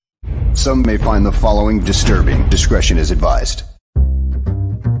Some may find the following disturbing. Discretion is advised.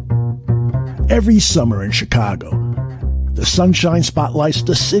 Every summer in Chicago, the sunshine spotlights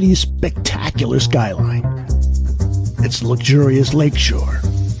the city's spectacular skyline. Its luxurious lakeshore,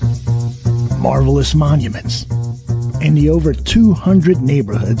 marvelous monuments, and the over 200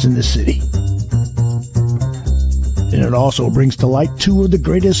 neighborhoods in the city. And it also brings to light two of the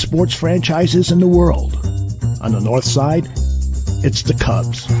greatest sports franchises in the world. On the north side, it's the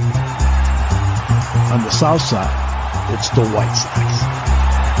Cubs. On the south side, it's the White Sox.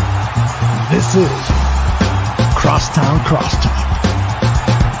 This is Crosstown Crosstalk.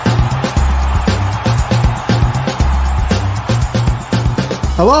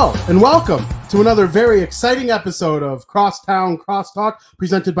 Hello and welcome to another very exciting episode of Crosstown Crosstalk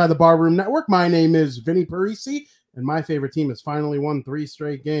presented by the Barroom Network. My name is Vinny Parisi, and my favorite team has finally won 3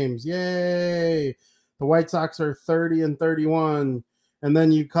 straight games. Yay! The White Sox are 30-31. And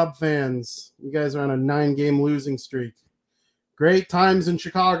then you Cub fans, you guys are on a 9-game losing streak. Great times in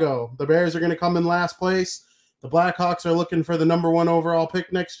Chicago. The Bears are going to come in last place. The Blackhawks are looking for the number 1 overall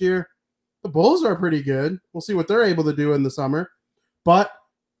pick next year. The Bulls are pretty good. We'll see what they're able to do in the summer. In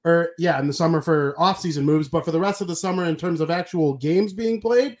the summer for off-season moves. But for the rest of the summer, in terms of actual games being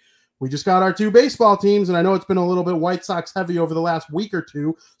played, we just got our 2 baseball teams. And I know it's been a little bit White Sox heavy over the last week or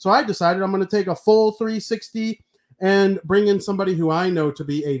two. So I decided I'm going to take a full 360 and bring in somebody who I know to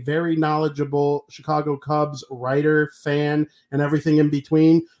be a very knowledgeable Chicago Cubs writer, fan, and everything in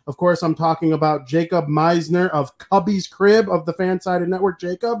between. Of course, I'm talking about Jacob Meisner of Cubby's Crib of the Fansided Network.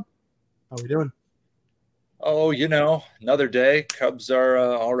 Jacob, how are we doing? Oh, another day. Cubs are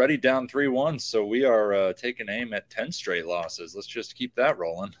already down 3-1, so we are taking aim at 10 straight losses. Let's just keep that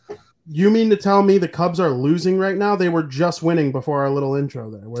rolling. You mean to tell me the Cubs are losing right now? They were just winning before our little intro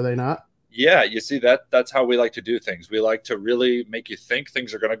there, were they not? Yeah, you see, that's how we like to do things. We like to really make you think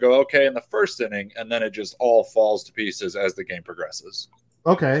things are going to go okay in the first inning, and then it just all falls to pieces as the game progresses.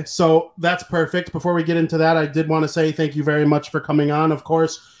 Okay, so that's perfect. Before we get into that, I did want to say thank you very much for coming on. Of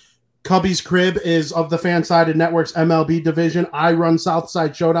course, Cubby's Crib is of the Fansided Network's MLB division. I run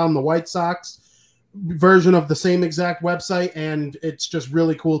Southside Showdown, the White Sox version of the same exact website, and it's just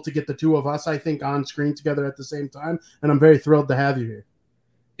really cool to get the two of us, I think, on screen together at the same time, and I'm very thrilled to have you here.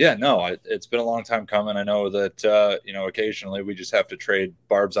 Yeah, no, it's been a long time coming. I know that, occasionally we just have to trade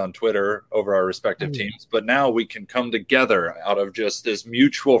barbs on Twitter over our respective teams, but now we can come together out of just this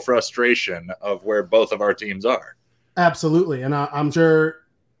mutual frustration of where both of our teams are. Absolutely, and I'm sure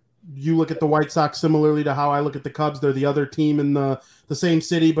you look at the White Sox similarly to how I look at the Cubs. They're the other team in the same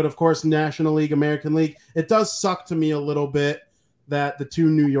city, but of course, National League, American League. It does suck to me a little bit that the 2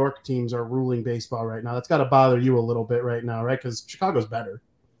 New York teams are ruling baseball right now. That's got to bother you a little bit right now, right? Because Chicago's better.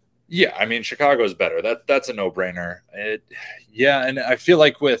 Yeah, I mean, Chicago's better. That's a no-brainer. And I feel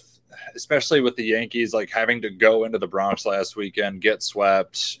like especially with the Yankees, like having to go into the Bronx last weekend, get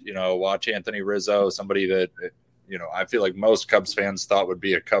swept, watch Anthony Rizzo, somebody that, I feel like most Cubs fans thought would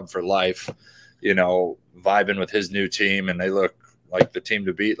be a Cub for life, vibing with his new team, and they look like the team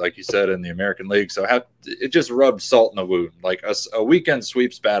to beat, like you said, in the American League. So it just rubbed salt in the wound. Like a weekend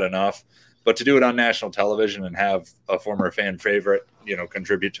sweep's bad enough, but to do it on national television and have a former fan favorite,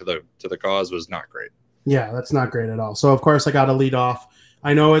 contribute to the cause was not great. Yeah, that's not great at all. So, of course, I got to lead off.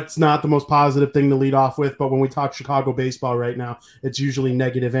 I know it's not the most positive thing to lead off with, but when we talk Chicago baseball right now, it's usually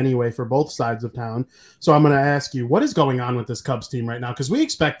negative anyway for both sides of town. So I'm going to ask you, what is going on with this Cubs team right now? Because we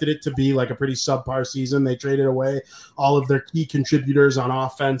expected it to be like a pretty subpar season. They traded away all of their key contributors on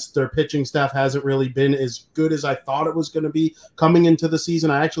offense. Their pitching staff hasn't really been as good as I thought it was going to be coming into the season.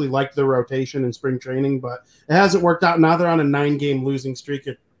 I actually liked their rotation in spring training, but it hasn't worked out. Now they're on a 9-game losing streak.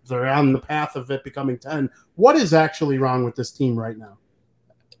 They're on the path of it becoming 10. What is actually wrong with this team right now?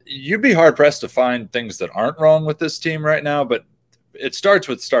 You'd be hard-pressed to find things that aren't wrong with this team right now, but it starts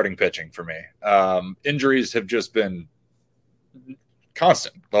with starting pitching for me. Injuries have just been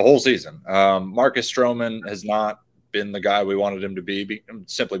constant the whole season. Marcus Stroman has not been the guy we wanted him to be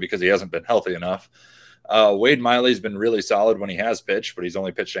simply because he hasn't been healthy enough. Wade Miley's been really solid when he has pitched, but he's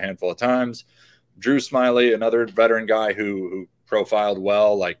only pitched a handful of times. Drew Smyly, another veteran guy who profiled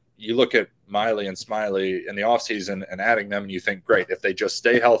well. Like, you look at Miley and Smyly in the offseason and adding them, and you think, great, if they just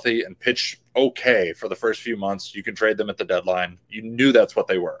stay healthy and pitch okay for the first few months, you can trade them at the deadline. You knew that's what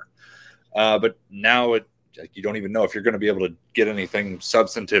they were. But now you don't even know if you're going to be able to get anything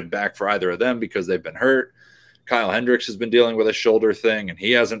substantive back for either of them because they've been hurt. Kyle Hendricks has been dealing with a shoulder thing, and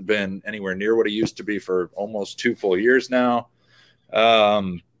he hasn't been anywhere near what he used to be for almost 2 full years now.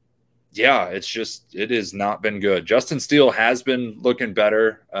 Yeah, it has not been good. Justin Steele has been looking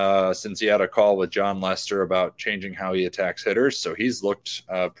better since he had a call with John Lester about changing how he attacks hitters. So he's looked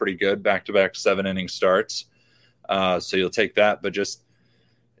pretty good, back-to-back 7-inning starts. So you'll take that, but just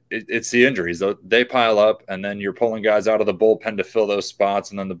it's the injuries. They pile up, and then you're pulling guys out of the bullpen to fill those spots,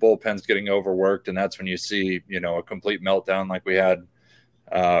 and then the bullpen's getting overworked, and that's when you see, a complete meltdown like we had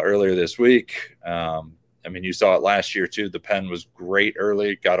earlier this week. I mean, you saw it last year too. The pen was great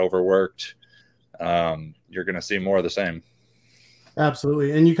early, got overworked. You're going to see more of the same.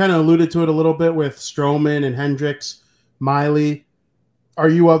 Absolutely. And you kind of alluded to it a little bit with Stroman and Hendricks, Miley. Are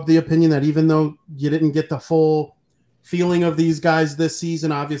you of the opinion that even though you didn't get the full feeling of these guys this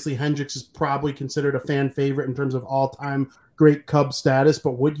season, obviously Hendricks is probably considered a fan favorite in terms of all-time great Cub status,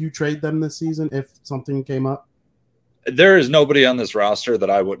 but would you trade them this season if something came up? There is nobody on this roster that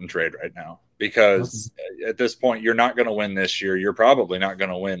I wouldn't trade right now, because at this point, you're not going to win this year. You're probably not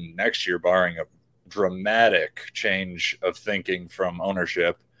going to win next year, barring a dramatic change of thinking from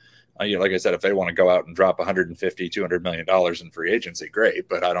ownership. Like I said, if they want to go out and drop $150, $200 million in free agency, great,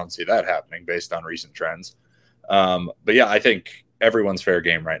 but I don't see that happening based on recent trends. But yeah, I think everyone's fair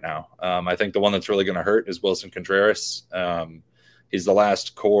game right now. I think the one that's really going to hurt is Wilson Contreras. He's the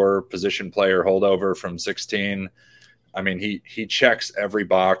last core position player holdover from 16. I mean, he checks every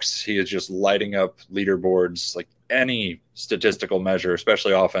box. He is just lighting up leaderboards, like any statistical measure,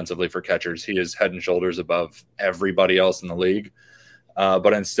 especially offensively for catchers. He is head and shoulders above everybody else in the league.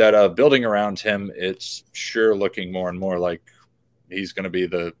 But instead of building around him, it's sure looking more and more like he's going to be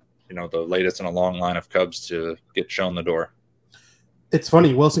the latest in a long line of Cubs to get shown the door. It's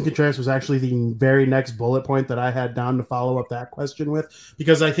funny. Wilson Contreras was actually the very next bullet point that I had down to follow up that question with,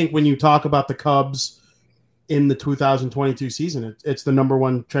 because I think when you talk about the Cubs in the 2022 season, it's the number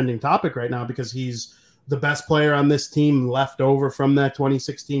one trending topic right now, because he's the best player on this team left over from that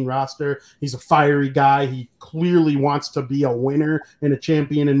 2016 roster. He's a fiery guy. He clearly wants to be a winner and a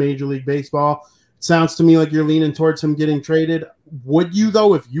champion in Major League Baseball. It sounds to me like you're leaning towards him getting traded. Would you,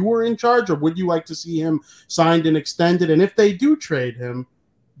 though, if you were in charge, or would you like to see him signed and extended? And if they do trade him,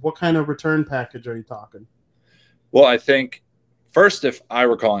 what kind of return package are you talking? Well, I think first, if I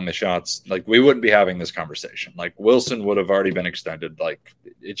were calling the shots, like, we wouldn't be having this conversation. Like, Wilson would have already been extended. Like,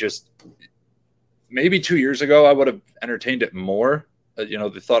 it just maybe 2 years ago, I would have entertained it more,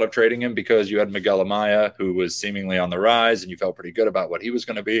 the thought of trading him, because you had Miguel Amaya, who was seemingly on the rise, and you felt pretty good about what he was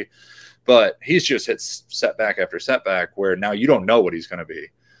going to be. But he's just hit setback after setback, where now you don't know what he's going to be.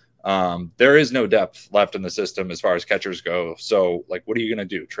 There is no depth left in the system as far as catchers go. So, like, what are you going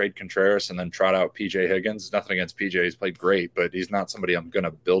to do? Trade Contreras and then trot out PJ Higgins? Nothing against PJ. He's played great, but he's not somebody I'm going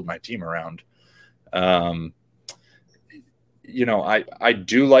to build my team around. I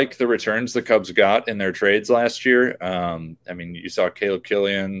do like the returns the Cubs got in their trades last year. I mean, you saw Caleb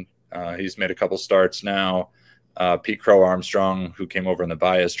Killian. He's made a couple starts now. Pete Crow Armstrong, who came over in the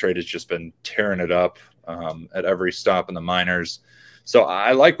Baez trade, has just been tearing it up at every stop in the minors. So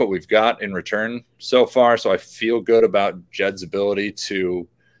I like what we've got in return so far. So I feel good about Jed's ability to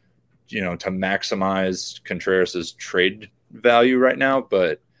maximize Contreras' trade value right now,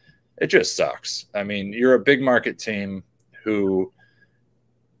 but it just sucks. I mean, you're a big market team who,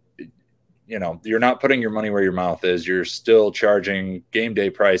 you're not putting your money where your mouth is. You're still charging game day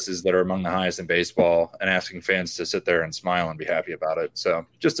prices that are among the highest in baseball and asking fans to sit there and smile and be happy about it. So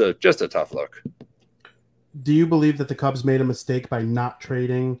just a tough look. Do you believe that the Cubs made a mistake by not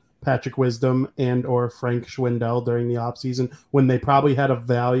trading Patrick Wisdom and or Frank Schwindel during the offseason, when they probably had a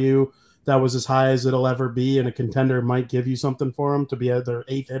value that was as high as it'll ever be, and a contender might give you something for him to be their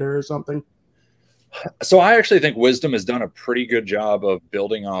eighth hitter or something? So I actually think Wisdom has done a pretty good job of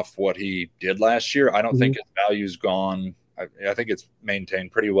building off what he did last year. I don't think his value's gone. I think it's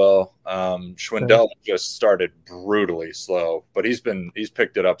maintained pretty well. Schwindel just started brutally slow, but he's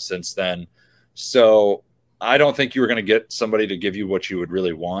picked it up since then. So I don't think you were going to get somebody to give you what you would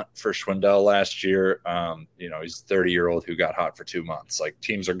really want for Schwindel last year. He's a 30-year-old who got hot for 2 months. Like,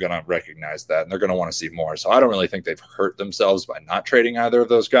 teams are going to recognize that, and they're going to want to see more. So I don't really think they've hurt themselves by not trading either of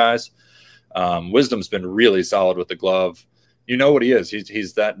those guys. Wisdom's been really solid with the glove. You know what he is.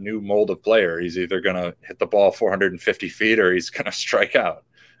 He's that new mold of player. He's either going to hit the ball 450 feet or he's going to strike out.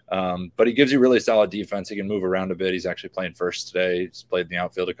 But he gives you really solid defense. He can move around a bit. He's actually playing first today. He's played in the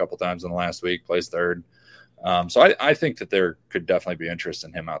outfield a couple times in the last week, plays third. So I think that there could definitely be interest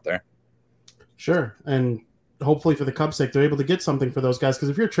in him out there. Sure. And hopefully for the Cubs' sake, they're able to get something for those guys. Because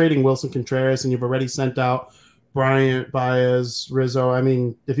if you're trading Wilson Contreras and you've already sent out Bryant, Baez, Rizzo, I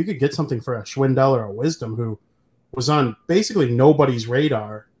mean, if you could get something for a Schwindel or a Wisdom, who was on basically nobody's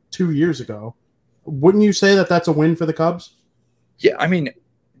radar 2 years ago, wouldn't you say that that's a win for the Cubs? Yeah, I mean,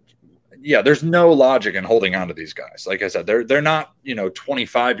 yeah, there's no logic in holding on to these guys. Like I said, they're not,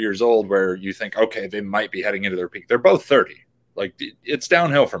 25 years old where you think, okay, they might be heading into their peak. They're both 30. Like it's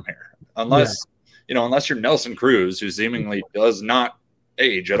downhill from here. Unless you're Nelson Cruz, who seemingly does not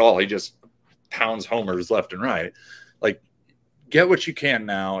age at all. He just pounds homers left and right. Like, get what you can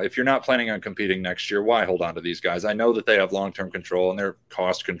now. If you're not planning on competing next year, why hold on to these guys? I know that they have long-term control and they're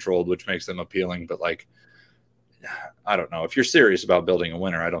cost controlled, which makes them appealing, but like, I don't know. If you're serious about building a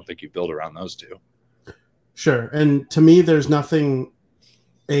winner, I don't think you build around those two. Sure. And to me, there's nothing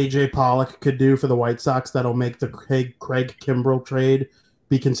AJ Pollock could do for the White Sox that'll make the Craig Kimbrel trade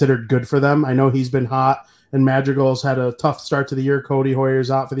be considered good for them. I know he's been hot and Madrigal's had a tough start to the year. Cody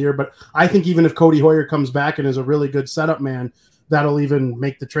Hoyer's out for the year, but I think even if Cody Hoyer comes back and is a really good setup man, that'll even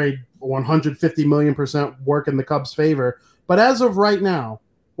make the trade 150 million% work in the Cubs' favor. But as of right now,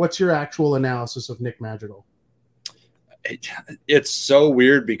 what's your actual analysis of Nick Madrigal? It's so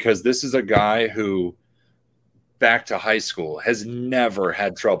weird because this is a guy who, back to high school, has never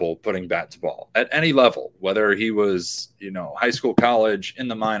had trouble putting bat to ball at any level, whether he was, high school, college, in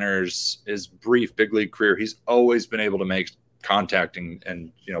the minors, his brief big league career. He's always been able to make contact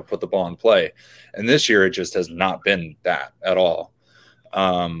and put the ball in play. And this year it just has not been that at all.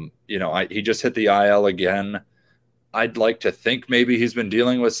 He just hit the IL again. I'd like to think maybe he's been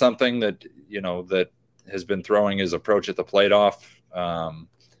dealing with something that has been throwing his approach at the plate off.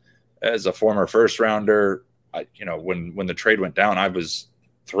 As a former first rounder, when the trade went down, I was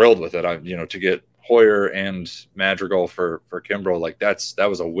thrilled with it. To get Hoyer and Madrigal for Kimbrel, like that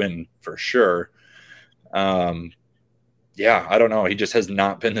was a win for sure. I don't know. He just has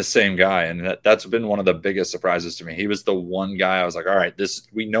not been the same guy. And that's been one of the biggest surprises to me. He was the one guy I was like, all right,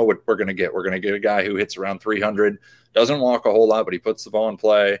 we know what we're going to get. We're going to get a guy who hits around 300, doesn't walk a whole lot, but he puts the ball in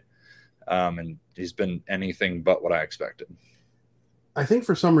play. And he's been anything but what I expected. I think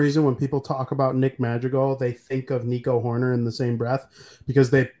for some reason when people talk about Nick Madrigal, they think of Nico Horner in the same breath because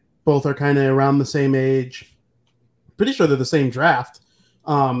they both are kind of around the same age. Pretty sure they're the same draft.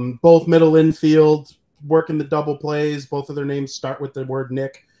 Both middle infield, working the double plays. Both of their names start with the word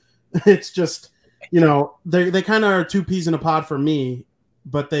Nick. It's just, they kind of are two peas in a pod for me,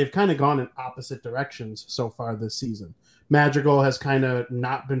 but they've kind of gone in opposite directions so far this season. Madrigal has kind of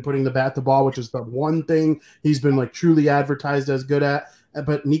not been putting the bat to ball, which is the one thing he's been like truly advertised as good at.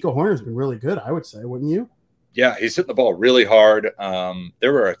 But Nico Horner has been really good, I would say, wouldn't you? Yeah, he's hitting the ball really hard.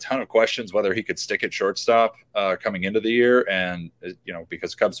 There were a ton of questions whether he could stick at shortstop coming into the year. And,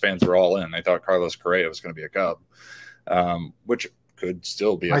 because Cubs fans were all in, they thought Carlos Correa was going to be a Cub, which could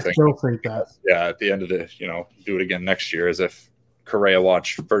still be a thing. I still think that. Yeah, at the end of the, do it again next year as if Correa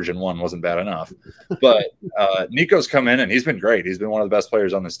Watch version 1 wasn't bad enough. But Nico's come in and he's been great. He's been one of the best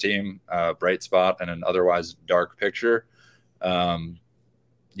players on this team, bright spot in an otherwise dark picture.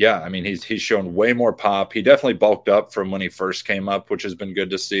 He's shown way more pop. He definitely bulked up from when he first came up, which has been good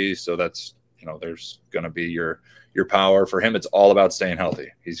to see. So that's, there's going to be your power. For him, it's all about staying healthy.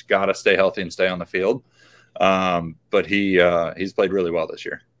 He's got to stay healthy and stay on the field. But he's played really well this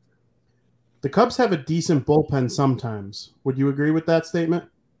year. The Cubs have a decent bullpen sometimes. Would you agree with that statement?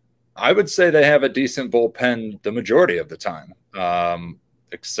 I would say they have a decent bullpen the majority of the time,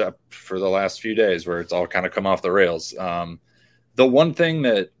 except for the last few days where it's all kind of come off the rails. The one thing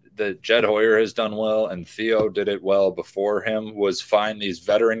that Jed Hoyer has done well, and Theo did it well before him, was find these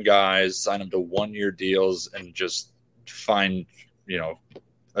veteran guys, sign them to 1-year deals, and just find,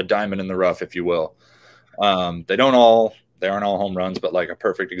 a diamond in the rough, if you will. They aren't all home runs, but like a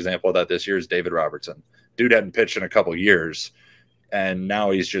perfect example of that this year is David Robertson. Dude hadn't pitched in a couple years, and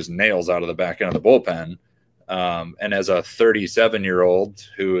now he's just nails out of the back end of the bullpen. And as a 37-year-old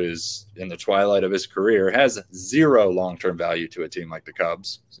who is in the twilight of his career, has zero long-term value to a team like the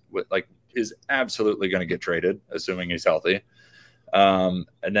Cubs, is absolutely going to get traded, assuming he's healthy. And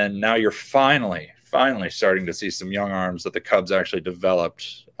then now you're finally starting to see some young arms that the Cubs actually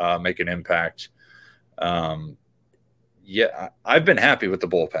developed make an impact. I've been happy with the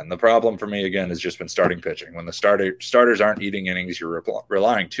bullpen. The problem for me, again, has just been starting pitching. When the starters aren't eating innings, you're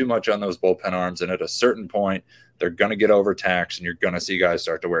relying too much on those bullpen arms, and at a certain point, they're going to get overtaxed, and you're going to see guys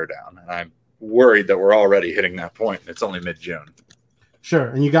start to wear down. And I'm worried that we're already hitting that point, and it's only mid-June. Sure,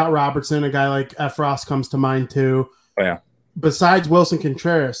 and you got Robertson. A guy like Efros comes to mind, too. Oh, yeah. Besides Wilson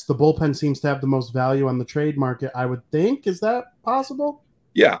Contreras, the bullpen seems to have the most value on the trade market, I would think. Is that possible?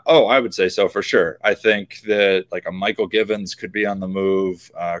 Yeah. Oh, I would say so for sure. I think that like a Michael Givens could be on the move.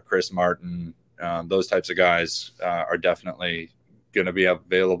 Chris Martin, those types of guys are definitely going to be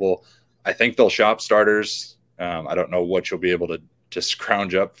available. I think they'll shop starters. I don't know what you'll be able to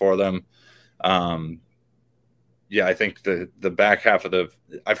scrounge up for them. I think the back half of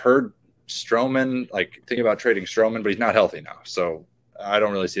I've heard Stroman, like thinking about trading Stroman, but he's not healthy now. So I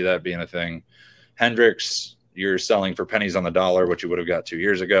don't really see that being a thing. Hendricks, you're selling for pennies on the dollar, which you would have got 2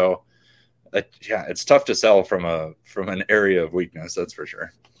 years ago. Yeah, it's tough to sell from an area of weakness. That's for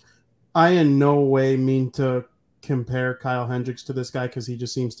sure. I in no way mean to compare Kyle Hendricks to this guy because he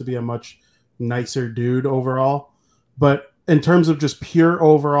just seems to be a much nicer dude overall. But in terms of just pure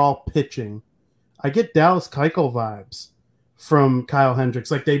overall pitching, I get Dallas Keuchel vibes from Kyle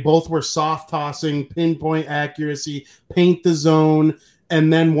Hendricks. Like they both were soft tossing, pinpoint accuracy, paint the zone.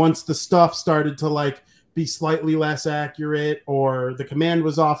 And then once the stuff started to like be slightly less accurate or the command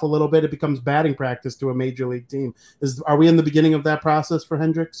was off a little bit, it becomes batting practice to a major league team. Are we in the beginning of that process for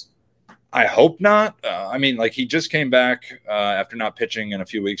Hendricks? I hope not. I mean, like he just came back after not pitching in a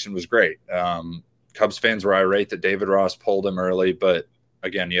few weeks and was great. Cubs fans were irate that David Ross pulled him early, but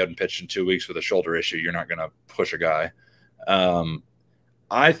again, you hadn't pitched in 2 weeks with a shoulder issue. You're not going to push a guy.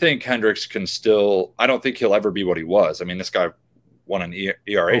 I think Hendricks can still – I don't think he'll ever be what he was. I mean, this guy won an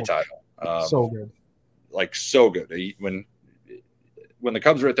ERA title. So good. Like so good. When the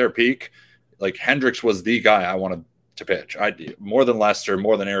Cubs were at their peak, like Hendricks was the guy I wanted to pitch. More than Lester,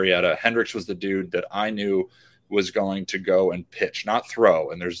 more than Arrieta, Hendricks was the dude that I knew was going to go and pitch, not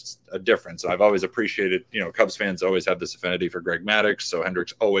throw. And there's a difference. I've always appreciated, Cubs fans always have this affinity for Greg Maddux, so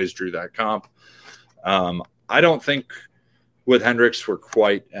Hendricks always drew that comp. I don't think with Hendricks we're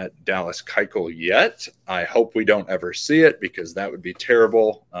quite at Dallas Keuchel yet. I hope we don't ever see it because that would be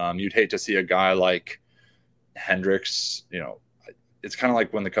terrible. You'd hate to see a guy like Hendricks, it's kind of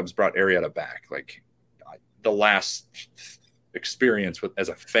like when the Cubs brought Arrieta back. Like the last experience as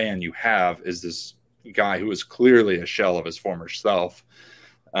a fan you have is this guy who is clearly a shell of his former self.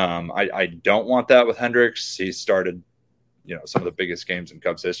 I don't want that with Hendricks. He started, some of the biggest games in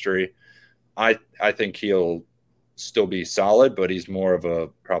Cubs history. I think he'll still be solid, but he's more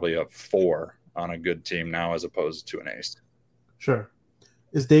of probably a 4 on a good team now as opposed to an ace. Sure.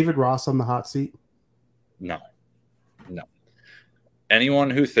 Is David Ross on the hot seat? No. Anyone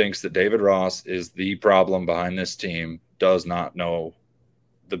who thinks that David Ross is the problem behind this team does not know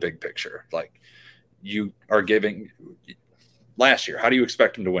the big picture. Like you are giving last year, how do you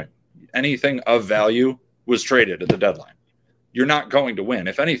expect him to win? Anything of value was traded at the deadline. You're not going to win.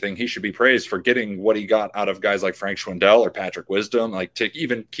 If anything, he should be praised for getting what he got out of guys like Frank Schwindel or Patrick Wisdom, like to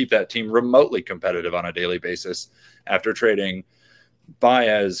even keep that team remotely competitive on a daily basis after trading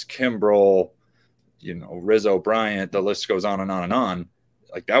Baez, Kimbrel, Rizzo, Bryant, the list goes on and on and on.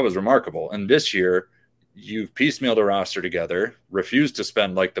 Like that was remarkable. And this year you've piecemealed a roster together, refused to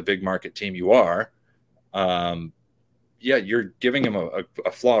spend like the big market team you are. You're giving him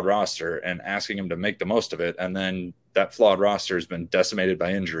a flawed roster and asking him to make the most of it. And then that flawed roster has been decimated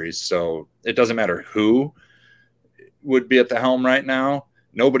by injuries. So it doesn't matter who would be at the helm right now.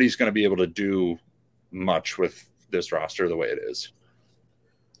 Nobody's going to be able to do much with this roster the way it is.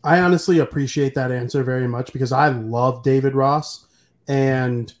 I honestly appreciate that answer very much because I love David Ross.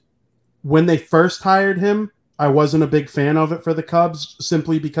 And when they first hired him, I wasn't a big fan of it for the Cubs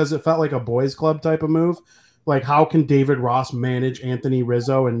simply because it felt like a boys club type of move. Like, how can David Ross manage Anthony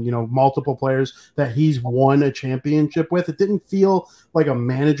Rizzo and, multiple players that he's won a championship with? It didn't feel like a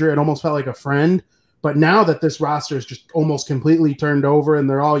manager. It almost felt like a friend. But now that this roster is just almost completely turned over and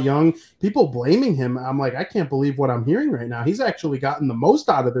they're all young, people blaming him, I'm like, I can't believe what I'm hearing right now. He's actually gotten the most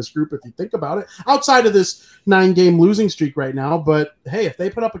out of this group if you think about it, outside of this 9-game losing streak right now. But, hey, if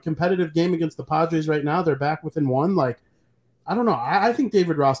they put up a competitive game against the Padres right now, they're back within 1. Like, I don't know. I think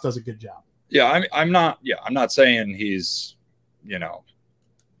David Ross does a good job. Yeah, I'm not saying he's,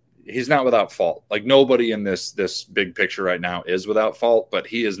 he's not without fault. Like nobody in this big picture right now is without fault, but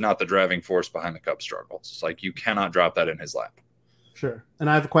he is not the driving force behind the Cubs struggles. Like you cannot drop that in his lap. Sure. And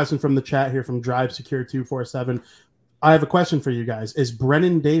I have a question from the chat here from Drive Secure 247. I have a question for you guys. Is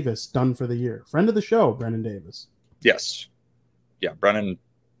Brennan Davis done for the year? Friend of the show, Brennan Davis. Yes. Yeah, Brennan.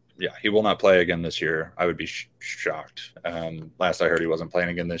 Yeah, he will not play again this year. I would be shocked. Last I heard, he wasn't playing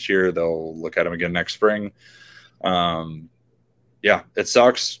again this year. They'll look at him again next spring. Yeah, it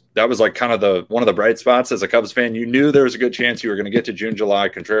sucks. That was like kind of one of the bright spots as a Cubs fan. You knew there was a good chance you were going to get to June, July.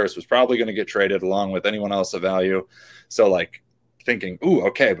 Contreras was probably going to get traded along with anyone else of value. So like thinking, ooh,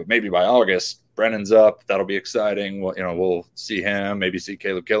 okay, but maybe by August, Brennan's up. That'll be exciting. Well, we'll see him, maybe see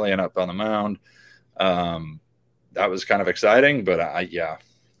Caleb Killian up on the mound. That was kind of exciting, but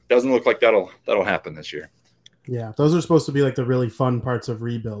doesn't look like that'll happen this year. Yeah, those are supposed to be like the really fun parts of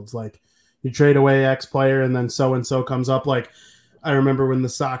rebuilds. Like you trade away X player and then so-and-so comes up. Like I remember when the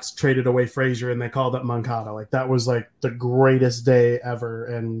Sox traded away Frazier and they called up Moncada. Like that was like the greatest day ever.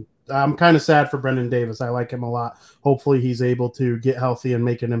 And I'm kind of sad for Brendan Davis. I like him a lot. Hopefully he's able to get healthy and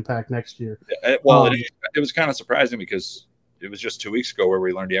make an impact next year. Well, it was kind of surprising because it was just 2 weeks ago where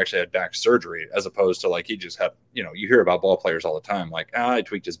we learned he actually had back surgery, as opposed to like he just had, you hear about ball players all the time. Like, I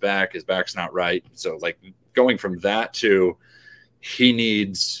tweaked his back's not right. So like going from that to he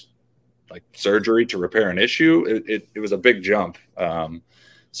needs like surgery to repair an issue, it was a big jump.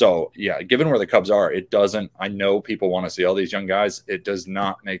 So yeah, given where the Cubs are, I know people want to see all these young guys. It does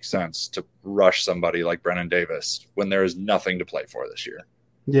not make sense to rush somebody like Brennan Davis when there is nothing to play for this year.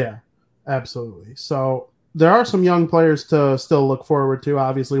 Yeah, absolutely. So there are some young players to still look forward to.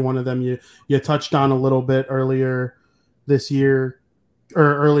 Obviously, one of them you touched on a little bit earlier this year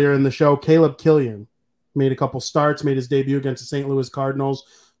or earlier in the show. Caleb Killian made a couple starts, made his debut against the St. Louis Cardinals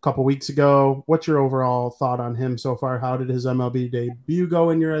a couple weeks ago. What's your overall thought on him so far? How did his MLB debut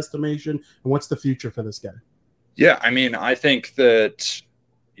go in your estimation? And what's the future for this guy? Yeah, I mean, I think that,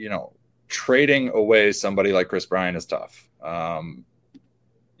 trading away somebody like Chris Bryant is tough.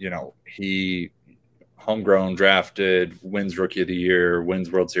 He homegrown, drafted, wins Rookie of the Year,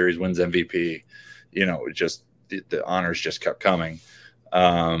 wins World Series, wins MVP. Just the honors just kept coming.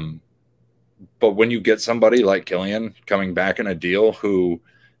 But when you get somebody like Killian coming back in a deal who,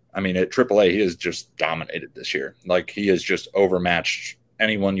 at AAA, he has just dominated this year. Like, he has just overmatched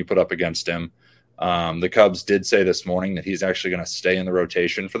anyone you put up against him. The Cubs did say this morning that he's actually going to stay in the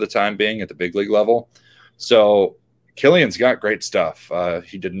rotation for the time being at the big league level. So Killian's got great stuff.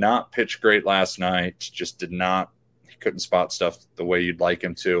 He did not pitch great last night. He couldn't spot stuff the way you'd like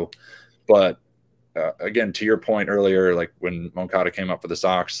him to. But again, to your point earlier, like when Moncada came up for the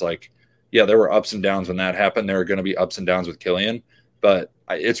Sox, like, yeah, there were ups and downs when that happened. There are going to be ups and downs with Killian, but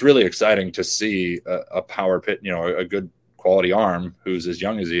it's really exciting to see a power pit, a good quality arm who's as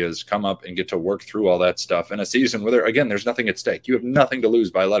young as he is come up and get to work through all that stuff in a season where there's nothing at stake. You have nothing to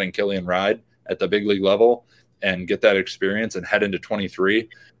lose by letting Killian ride at the big league level and get that experience and head into 23,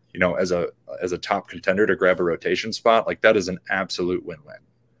 as a top contender to grab a rotation spot. Like, that is an absolute win-win.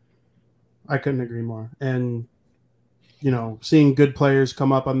 I couldn't agree more. And, seeing good players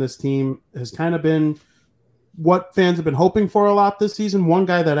come up on this team has kind of been what fans have been hoping for a lot this season. One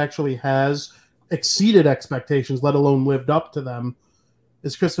guy that actually has exceeded expectations, let alone lived up to them,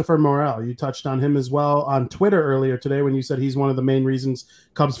 is Christopher Morel. You touched on him as well on Twitter earlier today when you said he's one of the main reasons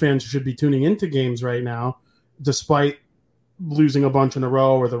Cubs fans should be tuning into games right now, despite losing a bunch in a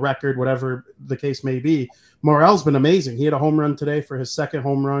row or the record, whatever the case may be. Morel's been amazing. He had a home run today for his second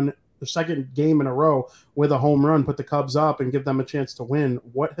home run, the second game in a row with a home run, put the Cubs up and give them a chance to win.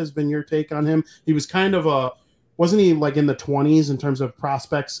 What has been your take on him? He was kind of wasn't he like in the 20s in terms of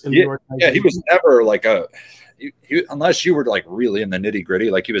prospects in the organization? Yeah, he was never like unless you were like really in the nitty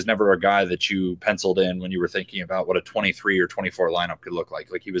gritty, like he was never a guy that you penciled in when you were thinking about what a 23 or 24 lineup could look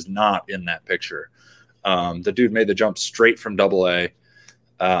like. Like, he was not in that picture. The dude made the jump straight from AA,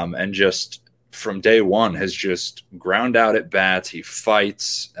 and just from day one has just ground out at bats. He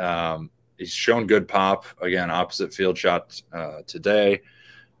fights. He's shown good pop. Again, opposite field shot today.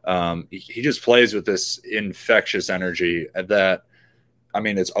 He just plays with this infectious energy that,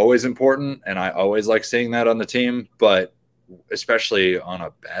 it's always important, and I always like seeing that on the team, but especially on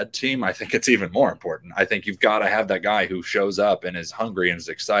a bad team, I think it's even more important. I think you've got to have that guy who shows up and is hungry and is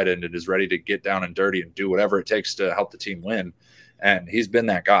excited and is ready to get down and dirty and do whatever it takes to help the team win. And he's been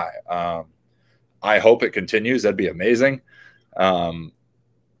that guy. I hope it continues. That'd be amazing.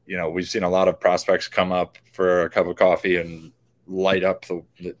 We've seen a lot of prospects come up for a cup of coffee and light up the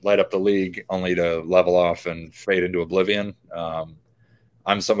league only to level off and fade into oblivion.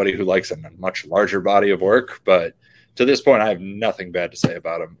 I'm somebody who likes a much larger body of work, but to this point, I have nothing bad to say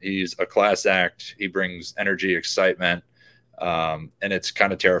about him. He's a class act. He brings energy, excitement, and it's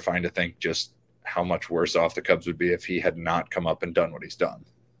kind of terrifying to think just how much worse off the Cubs would be if he had not come up and done what he's done.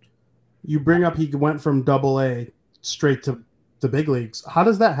 You bring up he went from AA straight to the big leagues. How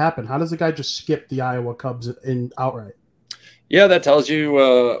does that happen? How does a guy just skip the Iowa Cubs in outright? Yeah, that tells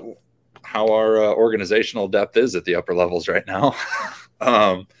you how our organizational depth is at the upper levels right now.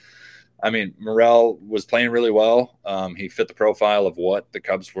 Morel was playing really well. He fit the profile of what the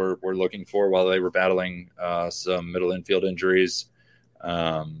Cubs were looking for while they were battling some middle infield injuries.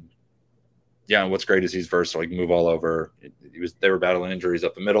 And what's great is he's versatile. He can move all over. They were battling injuries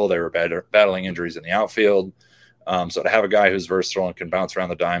up the middle. They were battling injuries in the outfield. So to have a guy who's versatile and can bounce around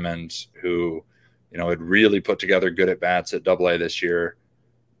the diamond, who had really put together good at bats at AA this year.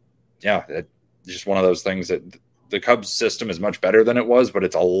 Yeah, it's just one of those things that the Cubs system is much better than it was, but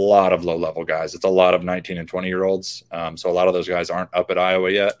it's a lot of low-level guys. It's a lot of 19 and 20-year-olds. So a lot of those guys aren't up at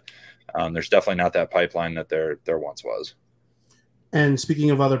Iowa yet. There's definitely not that pipeline that there once was. And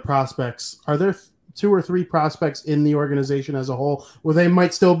speaking of other prospects, are there 2 or 3 prospects in the organization as a whole where they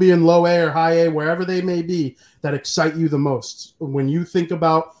might still be in low A or high A, wherever they may be, that excite you the most? When you think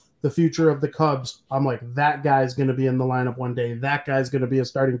about the future of the Cubs, I'm like, that guy's going to be in the lineup one day. That guy's going to be a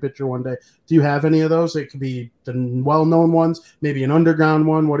starting pitcher one day. Do you have any of those? It could be the well-known ones, maybe an underground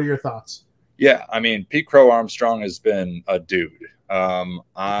one. What are your thoughts? Yeah, I mean, Pete Crow Armstrong has been a dude.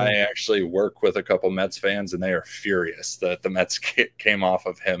 I actually work with a couple Mets fans, and they are furious that the Mets came off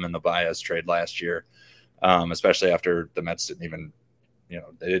of him in the Baez trade last year, especially after the Mets didn't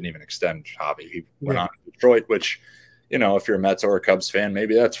even extend Javi. He went on to Detroit, which, if you're a Mets or a Cubs fan,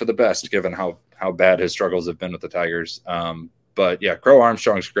 maybe that's for the best, given how bad his struggles have been with the Tigers. But yeah, Crow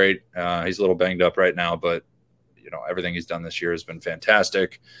Armstrong's great. He's a little banged up right now, but everything he's done this year has been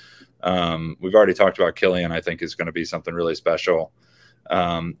fantastic. We've already talked about Killian. I think is going to be something really special.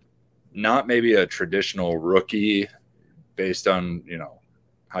 Not maybe a traditional rookie based on,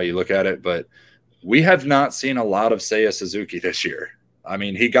 how you look at it, but we have not seen a lot of Seiya Suzuki this year. I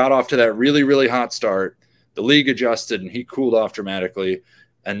mean, he got off to that really, really hot start. The league adjusted and he cooled off dramatically.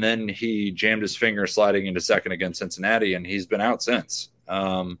 And then he jammed his finger sliding into second against Cincinnati, and he's been out since.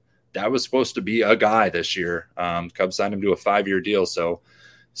 That was supposed to be a guy this year. Cubs signed him to a 5-year deal. So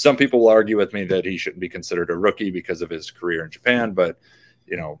some people will argue with me that he shouldn't be considered a rookie because of his career in Japan, but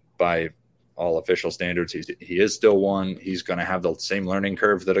by all official standards, he is still one. He's going to have the same learning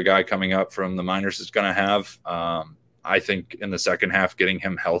curve that a guy coming up from the minors is going to have. I think in the second half, getting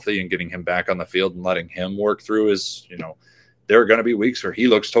him healthy and getting him back on the field and letting him work through is, there are going to be weeks where he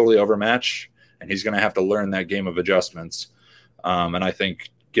looks totally overmatched, and he's going to have to learn that game of adjustments. And I think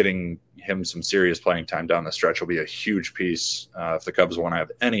getting him some serious playing time down the stretch will be a huge piece if the Cubs want to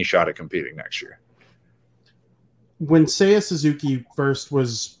have any shot at competing next year. When Seiya Suzuki first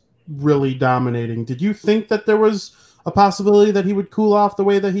was really dominating, did you think that there was a possibility that he would cool off the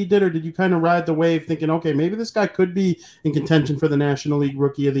way that he did, or did you kind of ride the wave thinking, okay, maybe this guy could be in contention for the National League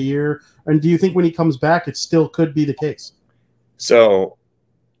Rookie of the Year? And do you think when he comes back, it still could be the case? So,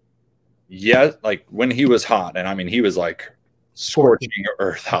 yeah, like when he was hot, and I mean, he was like scorching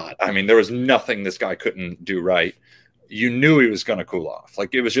earth hot. I mean, there was nothing this guy couldn't do right. You knew he was going to cool off.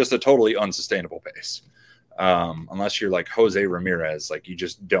 Like, it was just a totally unsustainable pace. Unless you're like Jose Ramirez, like you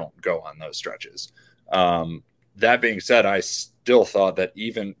just don't go on those stretches. That being said, I still thought that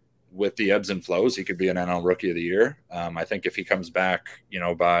even with the ebbs and flows, he could be an NL Rookie of the Year. I think if he comes back,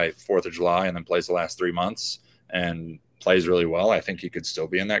 by 4th of July and then plays the last 3 months and plays really well, I think he could still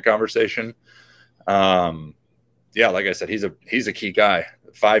be in that conversation. Yeah, like I said, he's a key guy.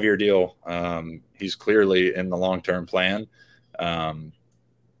 5-year deal. He's clearly in the long-term plan.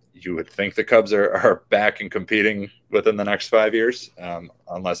 You would think the Cubs are back and competing within the next 5 years,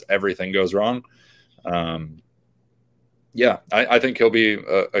 unless everything goes wrong. Yeah, I think he'll be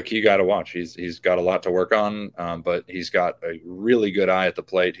a key guy to watch. He's got a lot to work on, but he's got a really good eye at the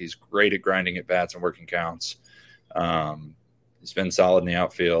plate. He's great at grinding at bats and working counts. He's been solid in the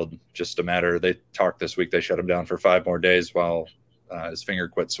outfield. Just a matter, they talked this week, they shut him down for 5 more days while his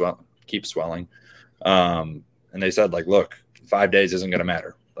finger keeps swelling. And they said, like, look, 5 days isn't going to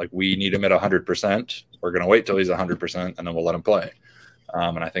matter. Like, we need him at 100%. We're going to wait till he's 100%, and then we'll let him play.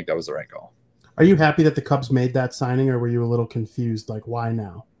 And I think that was the right call. Are you happy that the Cubs made that signing, or were you a little confused? Like, why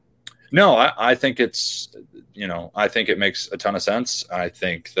now? No, I think it's, I think it makes a ton of sense. I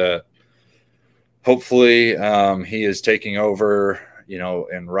think that hopefully he is taking over,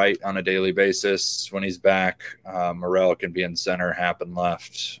 and right on a daily basis when he's back. Morel can be in center, Happ in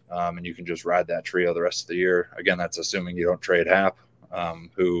left, and you can just ride that trio the rest of the year. Again, that's assuming you don't trade Happ,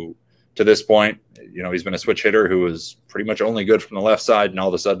 who to this point, he's been a switch hitter who was pretty much only good from the left side, and all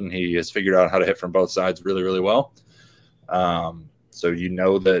of a sudden he has figured out how to hit from both sides really, really well. So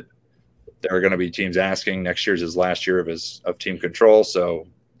that there are going to be teams asking. Next year's his last year of team control, so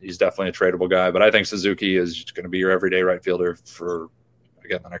he's definitely a tradable guy. But I think Suzuki is going to be your everyday right fielder for,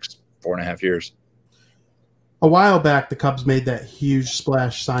 again, the next 4.5 years. A while back, the Cubs made that huge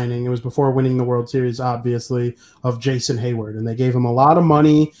splash signing. It was before winning the World Series, obviously, of Jason Hayward. And they gave him a lot of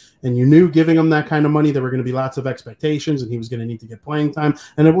money, and you knew giving him that kind of money, there were going to be lots of expectations, and he was going to need to get playing time.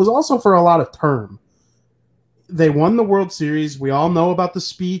 And it was also for a lot of term. They won the World Series. We all know about the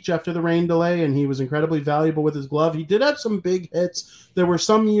speech after the rain delay, and he was incredibly valuable with his glove. He did have some big hits. There were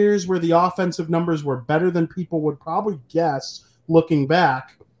some years where the offensive numbers were better than people would probably guess looking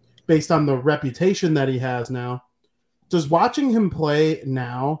back, based on the reputation that he has now. Does watching him play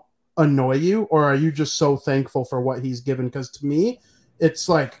now annoy you, or are you just so thankful for what he's given? Because to me, it's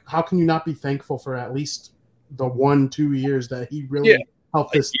like, how can you not be thankful for at least the 1-2 years that he really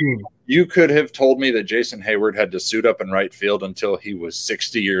help this team. You could have told me that Jason Hayward had to suit up in right field until he was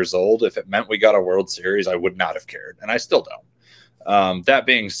 60 years old. If it meant we got a World Series, I would not have cared, and I still don't. That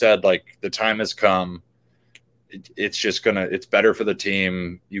being said, like, the time has come. It's better for the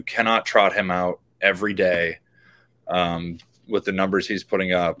team. You cannot trot him out every day with the numbers he's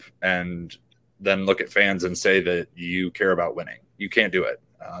putting up and then look at fans and say that you care about winning. You can't do it.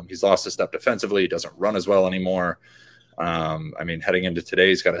 He's lost a step defensively. He doesn't run as well anymore. Heading into today,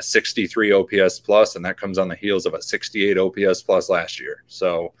 he's got a 63 OPS plus, and that comes on the heels of a 68 OPS plus last year.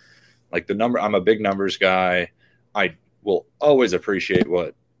 So, like, I'm a big numbers guy. I will always appreciate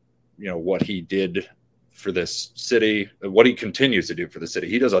what he did for this city, what he continues to do for the city.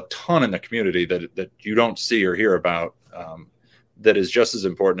 He does a ton in the community that you don't see or hear about, that is just as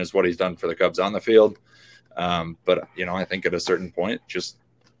important as what he's done for the Cubs on the field. But I think at a certain point, just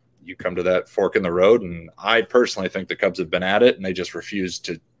you come to that fork in the road, and I personally think the Cubs have been at it, and they just refuse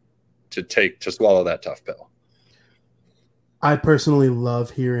to swallow that tough pill. I personally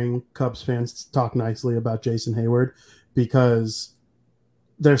love hearing Cubs fans talk nicely about Jason Hayward, because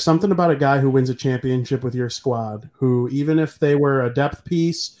there's something about a guy who wins a championship with your squad, who, even if they were a depth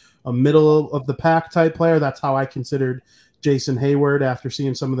piece, a middle of the pack type player, that's how I considered Jason Hayward after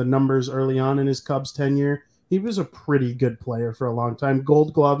seeing some of the numbers early on in his Cubs tenure. He was a pretty good player for a long time.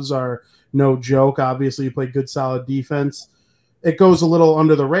 Gold gloves are no joke. Obviously, you play good, solid defense. It goes a little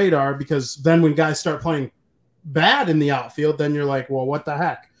under the radar, because then when guys start playing bad in the outfield, then you're like, well, what the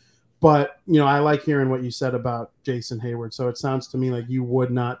heck? But, I like hearing what you said about Jason Hayward. So it sounds to me like you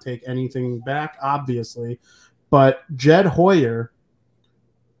would not take anything back, obviously. But Jed Hoyer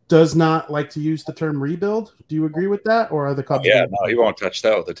does not like to use the term rebuild. Do you agree with that, or are the Cubs? Yeah, no, he won't touch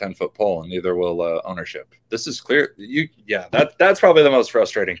that with a 10-foot pole, and neither will ownership. This is clear. That's probably the most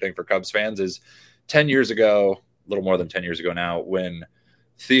frustrating thing for Cubs fans is 10 years ago, a little more than 10 years ago now, when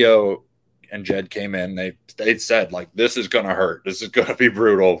Theo and Jed came in, they said, like, this is going to hurt. This is going to be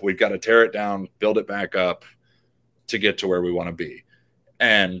brutal. We've got to tear it down, build it back up to get to where we want to be.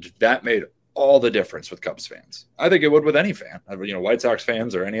 And that made all the difference with Cubs fans. I think it would with any fan, White Sox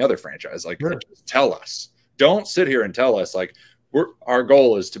fans or any other franchise. Like, sure. Just tell us. Don't sit here and tell us, like, our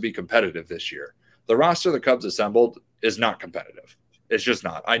goal is to be competitive this year. The roster the Cubs assembled is not competitive. It's just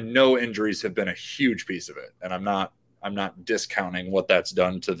not. I know injuries have been a huge piece of it, and I'm not discounting what that's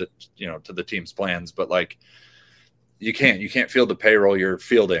done to the team's plans, but, like, you can't field the payroll you're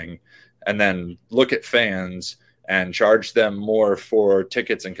fielding and then look at fans and charge them more for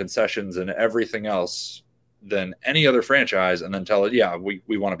tickets and concessions and everything else than any other franchise, and then tell it, yeah, we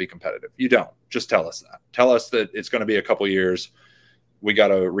want to be competitive. You don't. Just tell us that. Tell us that it's going to be a couple years. We got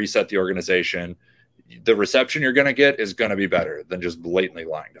to reset the organization. The reception you're going to get is going to be better than just blatantly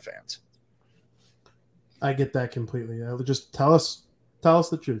lying to fans. I get that completely. Just tell us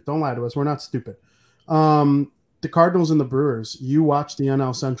the truth. Don't lie to us. We're not stupid. The Cardinals and the Brewers, you watch the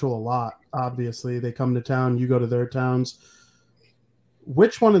NL Central a lot. Obviously, they come to town. You go to their towns.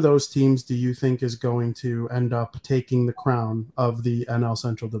 Which one of those teams do you think is going to end up taking the crown of the NL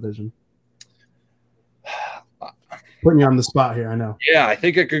Central division? Putting you on the spot here, I know. Yeah, I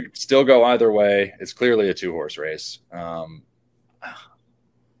think it could still go either way. It's clearly a two-horse race.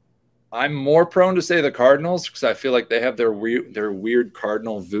 I'm more prone to say the Cardinals, because I feel like they have their weird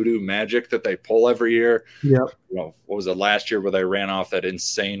Cardinal voodoo magic that they pull every year. Yep. What was it last year where they ran off that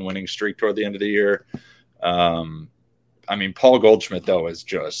insane winning streak toward the end of the year? Paul Goldschmidt, though, is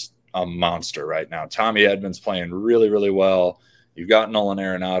just a monster right now. Tommy Edmonds playing really, really well. You've got Nolan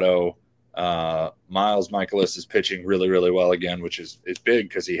Arenado. Miles Michaelis is pitching really, really well again, which is big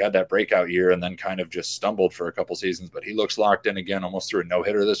because he had that breakout year and then kind of just stumbled for a couple seasons, but he looks locked in again, almost threw a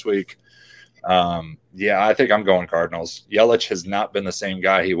no-hitter this week. I think I'm going Cardinals. Yelich has not been the same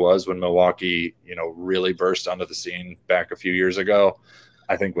guy he was when Milwaukee, really burst onto the scene back a few years ago.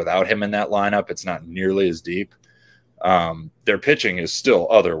 I think without him in that lineup, it's not nearly as deep. Their pitching is still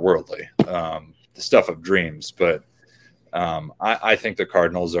otherworldly, the stuff of dreams, but I think the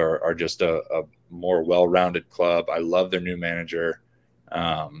Cardinals are just a more well-rounded club. I love their new manager.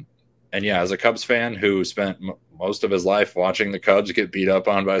 As a Cubs fan who spent most of his life watching the Cubs get beat up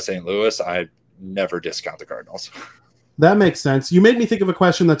on by St. Louis, I never discount the Cardinals. That makes sense. You made me think of a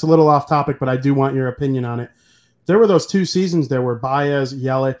question that's a little off topic, but I do want your opinion on it. There were those 2 seasons there where Baez,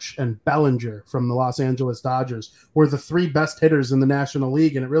 Yelich, and Bellinger from the Los Angeles Dodgers were the 3 best hitters in the National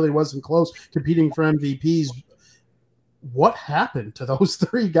League, and it really wasn't close, competing for MVPs. What happened to those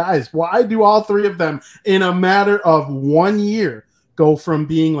 3 guys? Why do all 3 of them in a matter of 1 year go from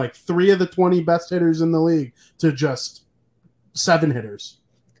being like 3 of the 20 best hitters in the league to just 7 hitters,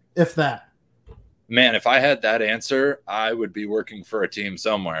 if that? Man, if I had that answer, I would be working for a team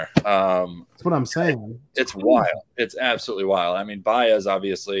somewhere. That's what I'm saying. It's wild. It's absolutely wild. I mean, Baez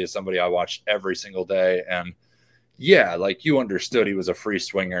obviously is somebody I watched every single day. And yeah, like you understood he was a free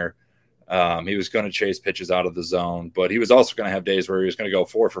swinger. He was going to chase pitches out of the zone, but he was also going to have days where he was going to go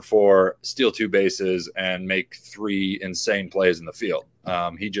 4 for 4, steal 2 bases, and make 3 insane plays in the field.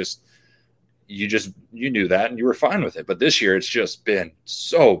 You knew that and you were fine with it. But this year it's just been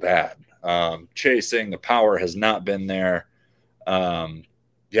so bad. Chasing, the power has not been there.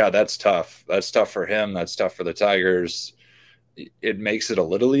 Yeah, that's tough. That's tough for him. That's tough for the Tigers. It makes it a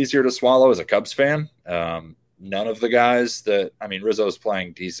little easier to swallow as a Cubs fan. None of the guys Rizzo's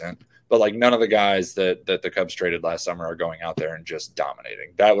playing decent, but like none of the guys that the Cubs traded last summer are going out there and just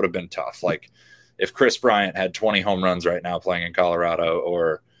dominating. That would have been tough. Like if Chris Bryant had 20 home runs right now playing in Colorado,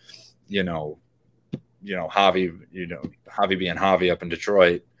 or, Javi being Javi up in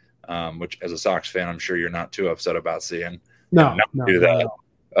Detroit, which as a Sox fan, I'm sure you're not too upset about seeing. No. Do that.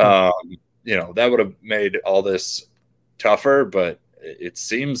 That would have made all this tougher, but it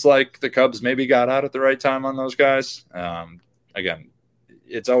seems like the Cubs maybe got out at the right time on those guys. Again,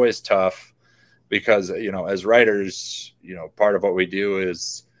 it's always tough because, as writers, part of what we do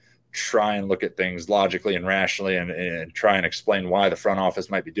is try and look at things logically and rationally and try and explain why the front office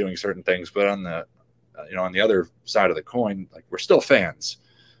might be doing certain things. But on the, on the other side of the coin, like we're still fans.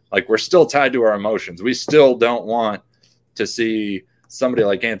 Like we're still tied to our emotions. We still don't want to see somebody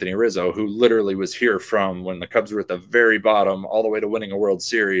like Anthony Rizzo, who literally was here from when the Cubs were at the very bottom all the way to winning a World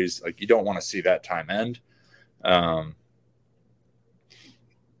Series. Like you don't want to see that time end.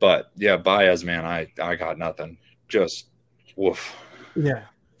 But yeah, Baez, man, I got nothing. Just woof. Yeah.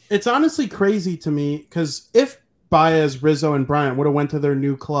 It's honestly crazy to me because if Baez, Rizzo, and Bryant would have went to their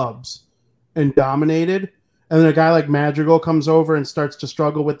new clubs and dominated, and then a guy like Madrigal comes over and starts to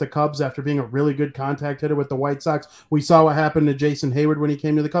struggle with the Cubs after being a really good contact hitter with the White Sox. We saw what happened to Jason Hayward when he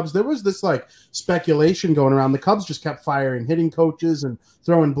came to the Cubs. There was this like speculation going around. The Cubs just kept firing hitting coaches and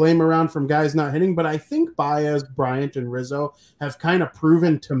throwing blame around from guys not hitting. But I think Baez, Bryant, and Rizzo have kind of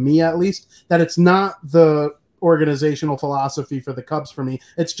proven, to me at least, that it's not the organizational philosophy for the Cubs for me.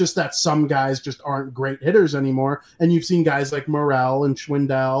 It's just that some guys just aren't great hitters anymore. And you've seen guys like Morel and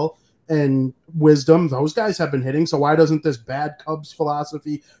Schwindel and Wisdom, those guys have been hitting. So why doesn't this bad Cubs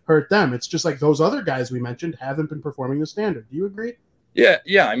philosophy hurt them? It's just like those other guys we mentioned haven't been performing the standard. Do you agree? Yeah.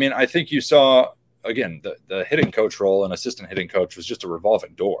 I mean, I think you saw, again, the hitting coach role and assistant hitting coach was just a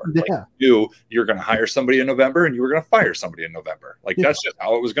revolving door. Yeah. Like you're going to hire somebody in November and you were going to fire somebody in November. Like that's just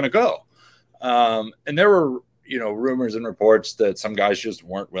how it was going to go. And there were, rumors and reports that some guys just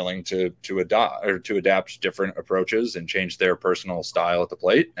weren't willing to adapt different approaches and change their personal style at the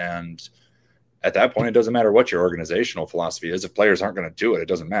plate. And at that point, it doesn't matter what your organizational philosophy is. If players aren't going to do it, it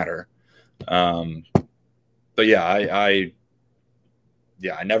doesn't matter. But yeah, I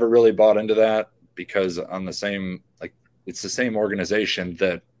never really bought into that because it's the same organization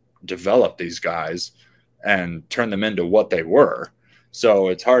that developed these guys and turned them into what they were. So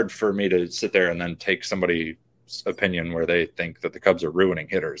it's hard for me to sit there and then take somebody's opinion where they think that the Cubs are ruining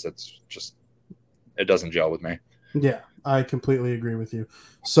hitters. It's just, it doesn't gel with me. Yeah, I completely agree with you.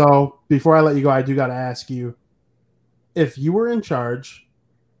 So before I let you go, I do got to ask you, if you were in charge,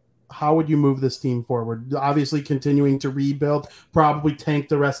 how would you move this team forward? Obviously continuing to rebuild, probably tank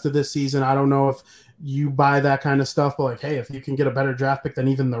the rest of this season. I don't know if you buy that kind of stuff, but like, hey, if you can get a better draft pick than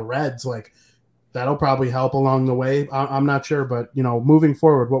even the Reds, like that'll probably help along the way. I'm not sure, but moving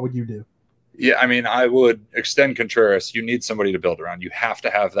forward, what would you do? Yeah, I mean, I would extend Contreras. You need somebody to build around. You have to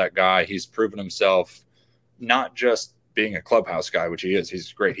have that guy. He's proven himself, not just being a clubhouse guy, which he is.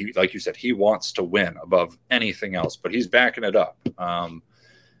 He's great. He, like you said, he wants to win above anything else, but he's backing it up. And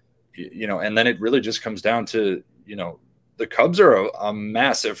then it really just comes down to, the Cubs are a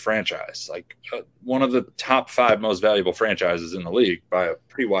massive franchise, like one of the top 5 most valuable franchises in the league by a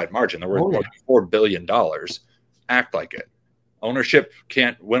pretty wide margin. They're worth more than $4 billion. Act like it. Ownership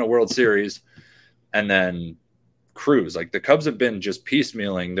can't win a World Series and then cruise. Like the Cubs have been just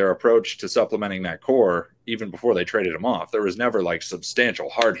piecemealing their approach to supplementing that core even before they traded him off. There was never like substantial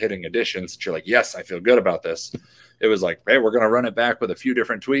hard-hitting additions that you're like, yes, I feel good about this. It was like, hey, we're going to run it back with a few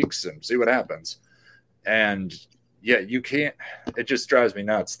different tweaks and see what happens. And yeah, you can't – it just drives me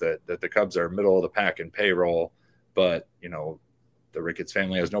nuts that the Cubs are middle of the pack in payroll, but, the Ricketts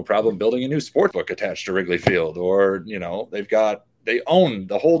family has no problem building a new sportsbook attached to Wrigley Field, or, they own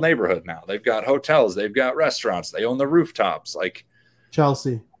the whole neighborhood now. They've got hotels, they've got restaurants, they own the rooftops. Like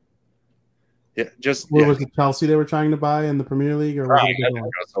Chelsea. Yeah, was it Chelsea they were trying to buy in the Premier League? Or right,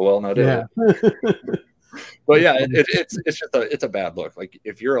 so well, no, yeah. But yeah, it's a bad look. Like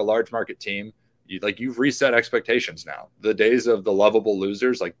if you're a large market team, You've reset expectations now. The days of the lovable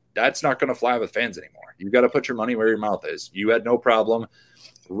losers, like that's not going to fly with fans anymore. You got to put your money where your mouth is. You had no problem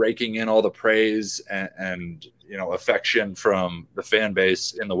raking in all the praise and affection from the fan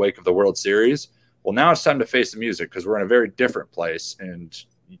base in the wake of the World Series. Well, now it's time to face the music because we're in a very different place, and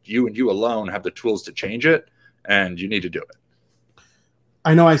you alone have the tools to change it, and you need to do it.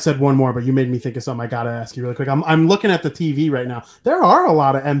 I know I said one more, but you made me think of something I got to ask you really quick. I'm looking at the TV right now. There are a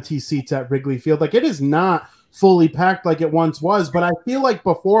lot of empty seats at Wrigley Field. Like, it is not fully packed like it once was, but I feel like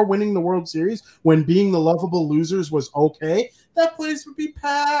before winning the World Series, when being the lovable losers was okay, that place would be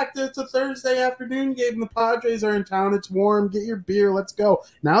packed. It's a Thursday afternoon game. The Padres are in town. It's warm. Get your beer. Let's go.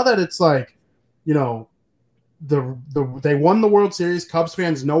 Now that it's like, they won the World Series. Cubs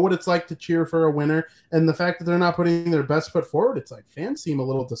fans know what it's like to cheer for a winner, and the fact that they're not putting their best foot forward, it's like fans seem a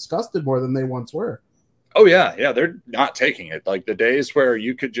little disgusted more than they once were. Oh yeah, they're not taking it. Like the days where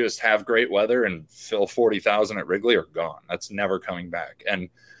you could just have great weather and fill 40,000 at Wrigley are gone. That's never coming back. And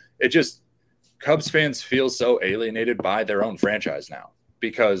it just Cubs fans feel so alienated by their own franchise now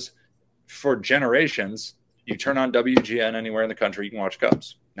because for generations you turn on WGN anywhere in the country, you can watch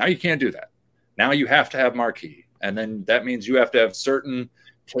Cubs. Now you can't do that. Now you have to have marquee, and then that means you have to have certain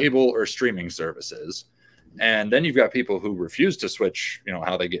cable or streaming services. And then you've got people who refuse to switch,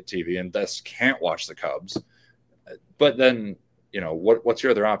 how they get TV and thus can't watch the Cubs. But then, what's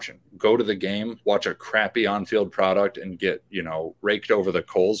your other option? Go to the game, watch a crappy on-field product and get, raked over the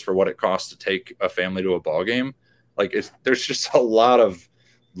coals for what it costs to take a family to a ball game. Like there's just a lot of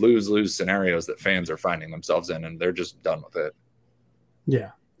lose-lose scenarios that fans are finding themselves in, and they're just done with it.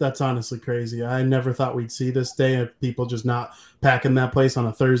 Yeah. That's honestly crazy. I never thought we'd see this day of people just not packing that place on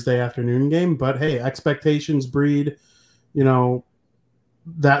a Thursday afternoon game. But hey, expectations breed,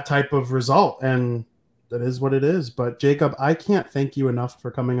 that type of result. And that is what it is. But Jacob, I can't thank you enough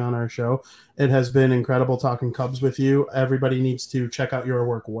for coming on our show. It has been incredible talking Cubs with you. Everybody needs to check out your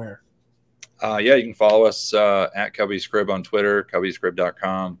work where? You can follow us at Cubby's Crib on Twitter,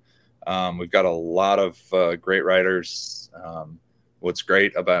 cubbyscrib.com. We've got a lot of great writers. What's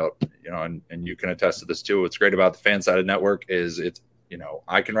great about, and you can attest to this too, what's great about the Fansided Network is it's,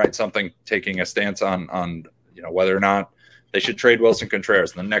 I can write something taking a stance on whether or not they should trade Wilson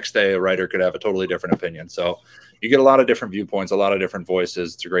Contreras. And the next day, a writer could have a totally different opinion. So you get a lot of different viewpoints, a lot of different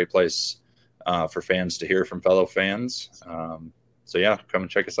voices. It's a great place for fans to hear from fellow fans. Come and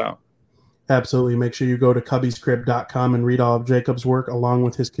check us out. Absolutely. Make sure you go to cubbyscrib.com and read all of Jacob's work along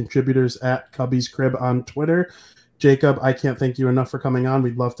with his contributors at Cubby's Crib on Twitter. Jacob, I can't thank you enough for coming on.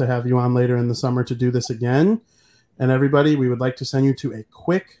 We'd love to have you on later in the summer to do this again. And everybody, we would like to send you to a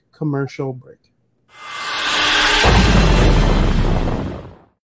quick commercial break.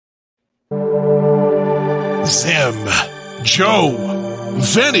 Zim, Joe,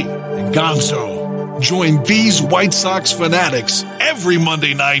 Vinny, and Gonzo. Join these White Sox fanatics every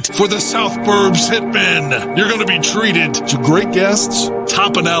Monday night for the South Burbs Hitmen. You're going to be treated to great guests,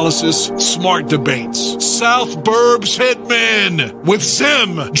 top analysis, smart debates. South Burbs Hitmen with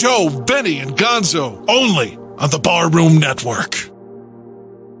Zim, Joe, Vinny, and Gonzo. Only on the Barroom Network.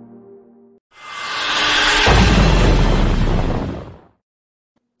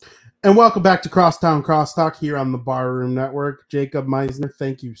 And welcome back to Crosstown Crosstalk here on the Barroom Network. Jacob Meisner,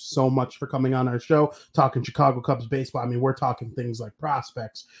 thank you so much for coming on our show, talking Chicago Cubs baseball. I mean, we're talking things like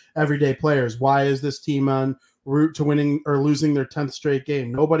prospects, everyday players. Why is this team on route to winning or losing their 10th straight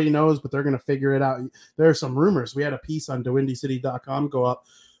game? Nobody knows, but they're going to figure it out. There are some rumors. We had a piece on DeWindyCity.com go up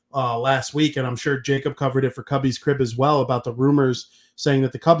last week, and I'm sure Jacob covered it for Cubby's Crib as well, about the rumors saying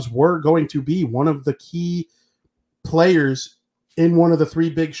that the Cubs were going to be one of the key players in one of the three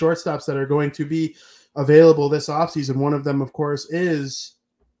big shortstops that are going to be available this offseason. One of them, of course, is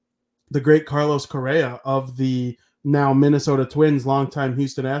the great Carlos Correa of the now Minnesota Twins, longtime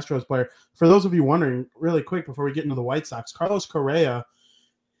Houston Astros player. For those of you wondering, really quick before we get into the White Sox, Carlos Correa,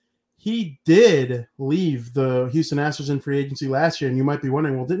 he did leave the Houston Astros in free agency last year, and you might be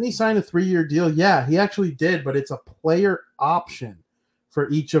wondering, well, didn't he sign a 3-year deal? Yeah, he actually did, but it's a player option for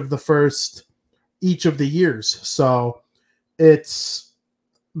each of the years. So it's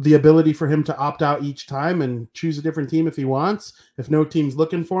the ability for him to opt out each time and choose a different team if he wants. If no team's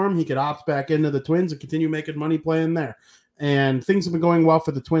looking for him, he could opt back into the Twins and continue making money playing there. And things have been going well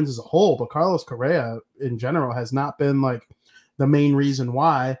for the Twins as a whole, but Carlos Correa in general has not been like the main reason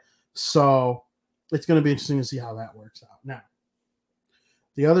why. So it's going to be interesting to see how that works out. Now,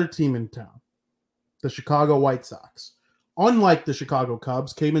 the other team in town, the Chicago White Sox, unlike the Chicago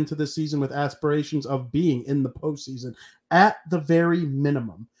Cubs, came into this season with aspirations of being in the postseason at the very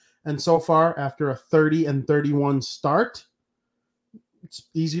minimum. And so far, after a 30-31 start, it's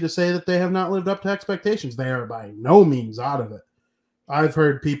easy to say that they have not lived up to expectations. They are by no means out of it. I've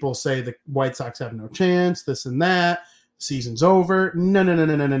heard people say the White Sox have no chance, this and that. Season's over. No.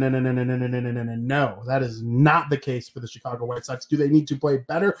 That is not the case for the Chicago White Sox. Do they need to play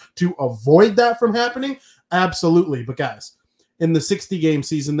better to avoid that from happening? Absolutely. But guys, in the 60-game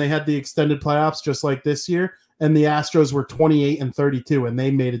season, they had the extended playoffs just like this year, and the Astros were 28-32, and they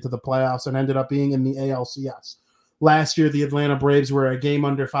made it to the playoffs and ended up being in the ALCS. Last year, the Atlanta Braves were a game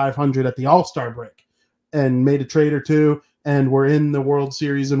under 500 at the All-Star break and made a trade or two, and were in the World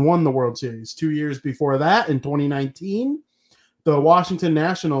Series and won the World Series. 2 years before that, in 2019, the Washington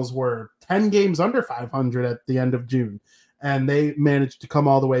Nationals were 10 games under 500 at the end of June, and they managed to come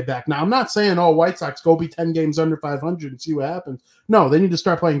all the way back. Now, I'm not saying, White Sox, go be 10 games under 500 and see what happens. No, they need to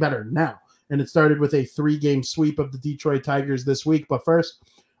start playing better now. And it started with a 3-game sweep of the Detroit Tigers this week. But first,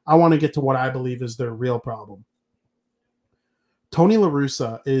 I want to get to what I believe is their real problem. Tony La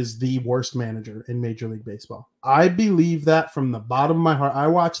Russa is the worst manager in Major League Baseball. I believe that from the bottom of my heart. I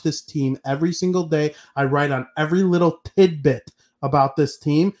watch this team every single day. I write on every little tidbit about this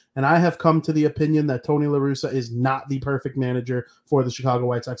team, and I have come to the opinion that Tony La Russa is not the perfect manager for the Chicago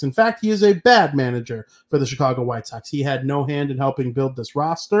White Sox. In fact, he is a bad manager for the Chicago White Sox. He had no hand in helping build this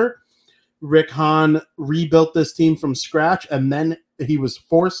roster. Rick Hahn rebuilt this team from scratch, and then he was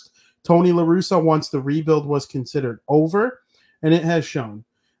forced Tony La Russa once the rebuild was considered over. And it has shown.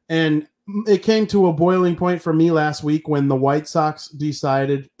 And it came to a boiling point for me last week when the White Sox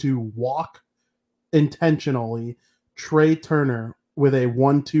decided to walk intentionally Trey Turner with a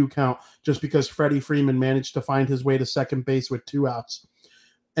 1-2 count just because Freddie Freeman managed to find his way to second base with 2 outs.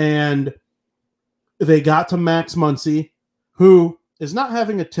 And they got to Max Muncy, who is not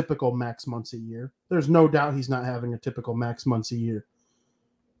having a typical Max Muncy year. There's no doubt he's not having a typical Max Muncy year.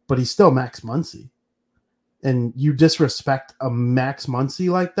 But he's still Max Muncy. And you disrespect a Max Muncy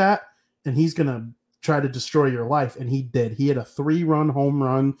like that, and he's going to try to destroy your life. And he did. He had a 3-run home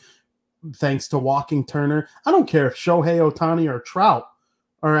run thanks to walking Turner. I don't care if Shohei Ohtani or Trout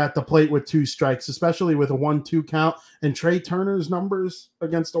are at the plate with 2 strikes, especially with a 1-2 count. And Trey Turner's numbers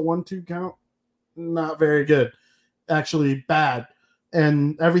against a 1-2 count, not very good. Actually bad.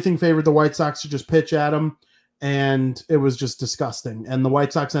 And everything favored the White Sox to just pitch at him. And it was just disgusting. And the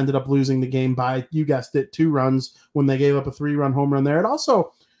White Sox ended up losing the game by, you guessed it, 2 runs when they gave up a 3-run home run there. It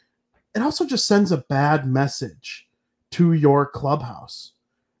also just sends a bad message to your clubhouse.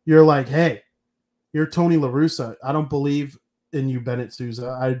 You're like, hey, you're Tony La Russa. I don't believe in you, Bennett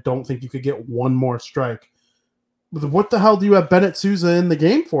Sousa. I don't think you could get 1 more strike. But what the hell do you have Bennett Sousa in the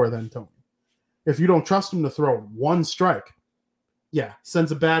game for then, Tony? If you don't trust him to throw 1 strike. Yeah,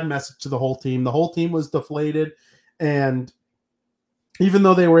 sends a bad message to the whole team. The whole team was deflated, and even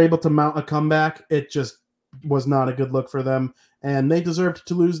though they were able to mount a comeback, it just was not a good look for them, and they deserved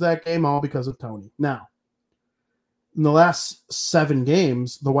to lose that game all because of Tony. Now, in the last 7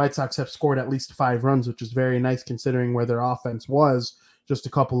 games, the White Sox have scored at least 5 runs, which is very nice considering where their offense was just a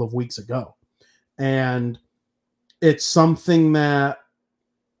couple of weeks ago. And it's something that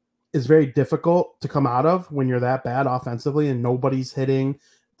is very difficult to come out of when you're that bad offensively and nobody's hitting.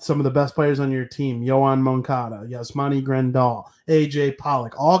 Some of the best players on your team, Yohan Moncada, Yasmani Grandal, AJ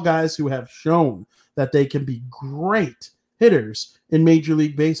Pollock, all guys who have shown that they can be great hitters in Major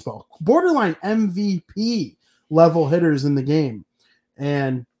League Baseball, borderline MVP level hitters in the game.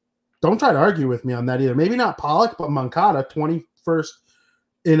 And don't try to argue with me on that either. Maybe not Pollock, but Moncada, 21st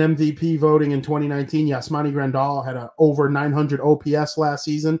in MVP voting in 2019. Yasmani Grandal had over 900 OPS last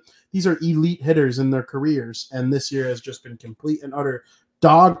season. These are elite hitters in their careers, and this year has just been complete and utter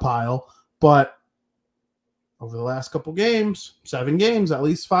dog pile. But over the last couple games, 7 games, at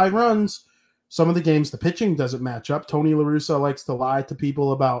least 5 runs, some of the games the pitching doesn't match up. Tony La Russa likes to lie to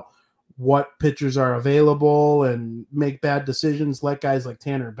people about what pitchers are available and make bad decisions, let guys like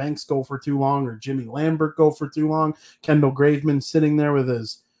Tanner Banks go for too long or Jimmy Lambert go for too long. Kendall Graveman sitting there with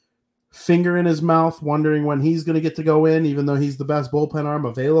his finger in his mouth, wondering when he's going to get to go in, even though he's the best bullpen arm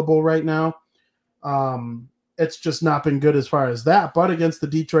available right now. It's just not been good as far as that. But against the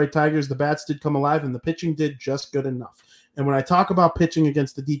Detroit Tigers, the bats did come alive and the pitching did just good enough. And when I talk about pitching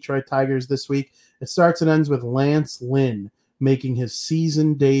against the Detroit Tigers this week, it starts and ends with Lance Lynn making his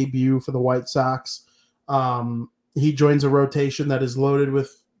season debut for the White Sox. He joins a rotation that is loaded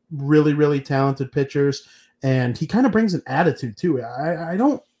with really, really talented pitchers, and he kind of brings an attitude too. I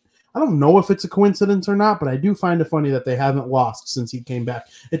don't know if it's a coincidence or not, but I do find it funny that they haven't lost since he came back.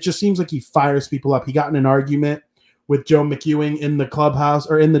 It just seems like he fires people up. He got in an argument with Joe McEwing in the clubhouse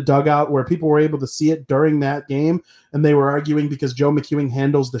or in the dugout where people were able to see it during that game, and they were arguing because Joe McEwing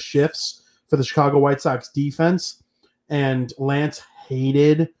handles the shifts for the Chicago White Sox defense. And Lance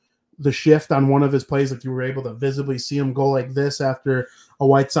hated the shift on one of his plays. Like, you were able to visibly see him go like this after a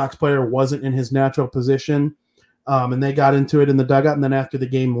White Sox player wasn't in his natural position. And they got into it in the dugout. And then after the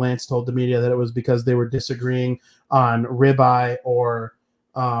game, Lance told the media that it was because they were disagreeing on ribeye or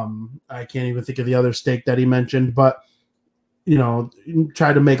I can't even think of the other steak that he mentioned, but,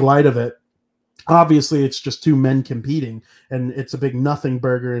 try to make light of it. Obviously, it's just two men competing, and it's a big nothing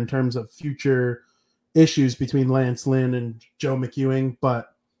burger in terms of future issues between Lance Lynn and Joe McEwing. But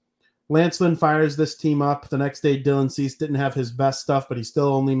Lance Lynn fires this team up. The next day, Dylan Cease didn't have his best stuff, but he still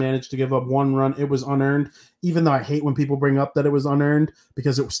only managed to give up one run. It was unearned, even though I hate when people bring up that it was unearned,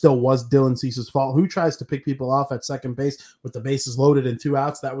 because it still was Dylan Cease's fault. Who tries to pick people off at second base with the bases loaded and 2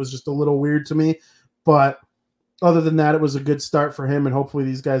 outs? That was just a little weird to me. But other than that, it was a good start for him, and hopefully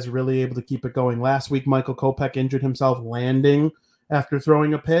these guys are really able to keep it going. Last week, Michael Kopech injured himself landing after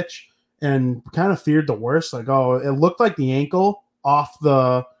throwing a pitch and kind of feared the worst. Like, it looked like the ankle off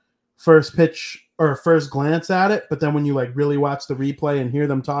the first pitch or first glance at it, but then when you really watch the replay and hear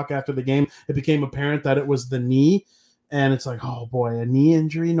them talk after the game, it became apparent that it was the knee. And it's like, oh boy, a knee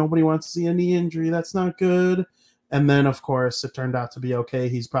injury. Nobody wants to see a knee injury. That's not good. And then, of course, it turned out to be okay.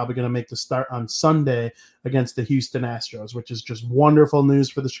 He's probably going to make the start on Sunday against the Houston Astros, which is just wonderful news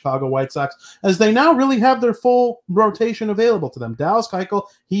for the Chicago White Sox, as they now really have their full rotation available to them. Dallas Keuchel,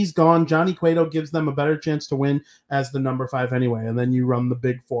 he's gone. Johnny Cueto gives them a better chance to win as the number 5 anyway. And then you run the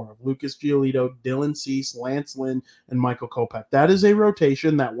big 4 of Lucas Giolito, Dylan Cease, Lance Lynn, and Michael Kopech. That is a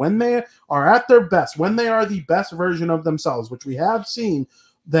rotation that when they are at their best, when they are the best version of themselves, which we have seen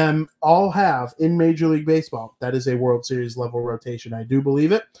them all have in Major League Baseball, that is a World Series level rotation. I do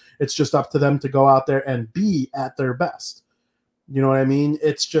believe it. It's just up to them to go out there and be at their best. You know what I mean?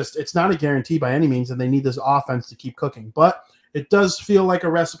 It's not a guarantee by any means, and they need this offense to keep cooking. But it does feel like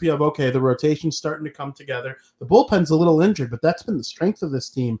a recipe of, okay, the rotation's starting to come together. The bullpen's a little injured, but that's been the strength of this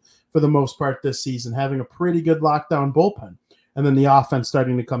team for the most part this season, having a pretty good lockdown bullpen, and then the offense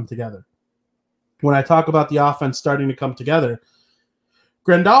starting to come together. When I talk about the offense starting to come together,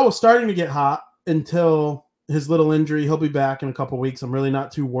 Grandal was starting to get hot until his little injury. He'll be back in a couple weeks. I'm really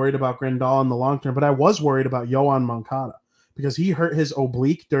not too worried about Grandal in the long term, but I was worried about Yoan Moncada because he hurt his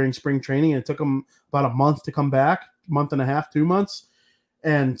oblique during spring training, and it took him about a month to come back, month and a half, 2 months.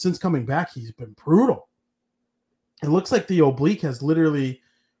 And since coming back, he's been brutal. It looks like the oblique has literally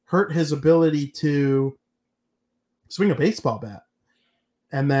hurt his ability to swing a baseball bat.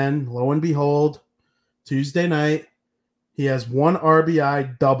 And then, lo and behold, Tuesday night, he has 1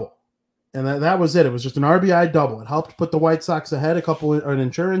 RBI double. And that was it. It was just an RBI double. It helped put the White Sox ahead an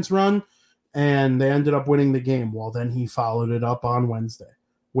insurance run, and they ended up winning the game. Well, then he followed it up on Wednesday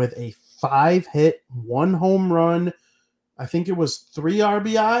with a 5-hit, 1 home run. I think it was 3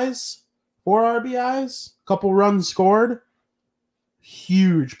 RBIs, 4 RBIs, a couple runs scored.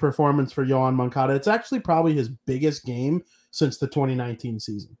 Huge performance for Yoan Moncada. It's actually probably his biggest game since the 2019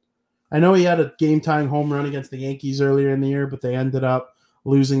 season. I know he had a game-tying home run against the Yankees earlier in the year, but they ended up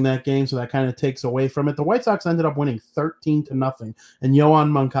losing that game, so that kind of takes away from it. The White Sox ended up winning 13-0, and Yoan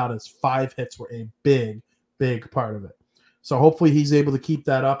Moncada's 5 hits were a big, big part of it. So hopefully he's able to keep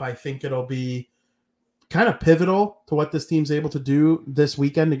that up. I think it'll be kind of pivotal to what this team's able to do this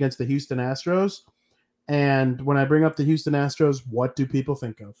weekend against the Houston Astros. And when I bring up the Houston Astros, what do people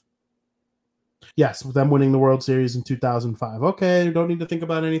think of? Yes, with them winning the World Series in 2005. Okay, you don't need to think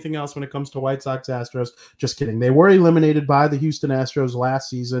about anything else when it comes to White Sox Astros. Just kidding. They were eliminated by the Houston Astros last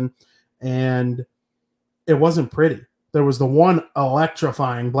season, and it wasn't pretty. There was the one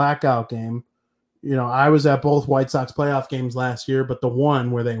electrifying blackout game. You know, I was at both White Sox playoff games last year, but the one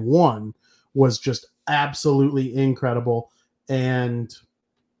where they won was just absolutely incredible. And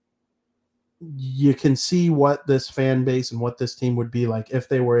you can see what this fan base and what this team would be like if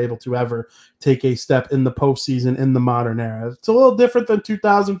they were able to ever take a step in the postseason in the modern era. It's a little different than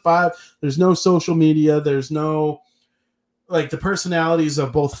 2005. There's no social media. There's no, the personalities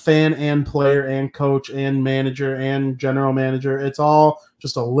of both fan and player and coach and manager and general manager. It's all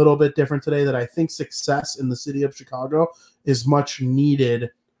just a little bit different today, that I think success in the city of Chicago is much needed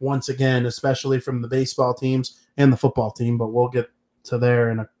once again, especially from the baseball teams and the football team, but we'll get to there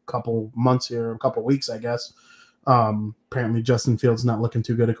in a couple months here, a couple weeks, I guess. Apparently Justin Fields not looking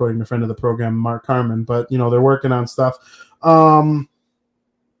too good, according to friend of the program, Mark Harmon, but they're working on stuff. I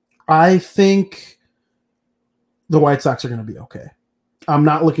think the White Sox are going to be okay. I'm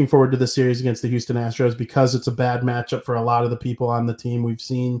not looking forward to this series against the Houston Astros because it's a bad matchup for a lot of the people on the team we've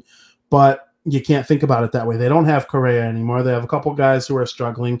seen, but you can't think about it that way. They don't have Correa anymore. They have a couple guys who are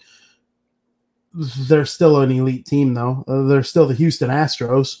struggling. They're still an elite team, though. They're still the Houston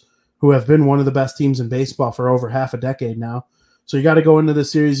Astros, who have been one of the best teams in baseball for over half a decade now. So you got to go into the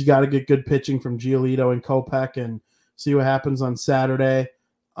series. You got to get good pitching from Giolito and Kopech and see what happens on Saturday.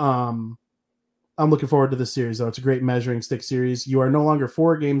 I'm looking forward to this series, though. It's a great measuring stick series. You are no longer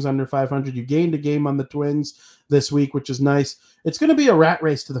 4 games under 500. You gained a game on the Twins this week, which is nice. It's going to be a rat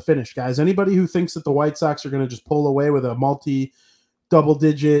race to the finish, guys. Anybody who thinks that the White Sox are going to just pull away with a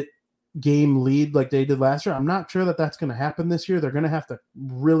multi-double-digit game lead like they did last year, I'm not sure that that's going to happen this year. They're going to have to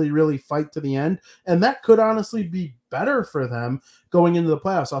really, really fight to the end, and that could honestly be better for them going into the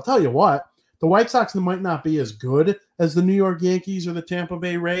playoffs. I'll tell you what, the White Sox might not be as good as the New York Yankees or the Tampa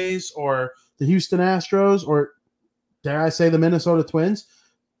Bay Rays or the Houston Astros or, dare I say, the Minnesota Twins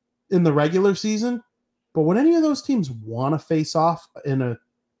in the regular season. But when any of those teams want to face off in a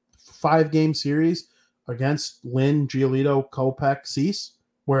 5-game series against Lynn, Giolito, Kopech, Cease,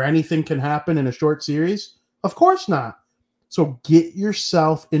 where anything can happen in a short series, of course not. So get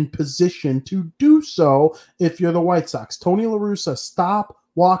yourself in position to do so if you're the White Sox. Tony La Russa, stop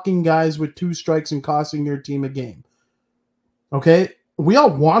walking guys with 2 strikes and costing your team a game. Okay? We all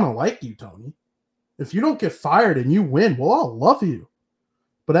want to like you, Tony. If you don't get fired and you win, we'll all love you.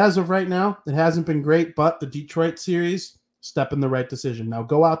 But as of right now, it hasn't been great, but the Detroit series, step in the right decision. Now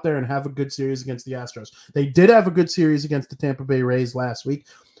go out there and have a good series against the Astros. They did have a good series against the Tampa Bay Rays last week.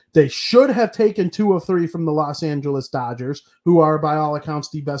 They should have taken 2 of 3 from the Los Angeles Dodgers, who are, by all accounts,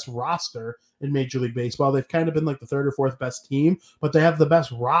 the best roster in Major League Baseball. They've kind of been like the 3rd or 4th best team, but they have the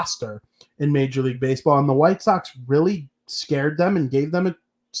best roster in Major League Baseball. And the White Sox really scared them and gave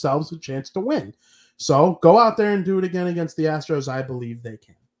themselves a chance to win. So go out there and do it again against the Astros. I believe they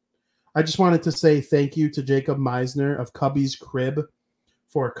can. I just wanted to say thank you to Jacob Meisner of Cubby's Crib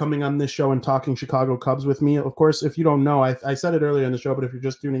for coming on this show and talking Chicago Cubs with me. Of course, if you don't know, I said it earlier in the show, but if you're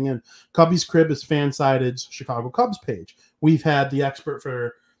just tuning in, Cubby's Crib is Fansided's Chicago Cubs page. We've had the expert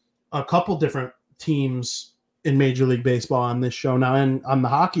for a couple different teams in Major League Baseball on this show. Now, and on the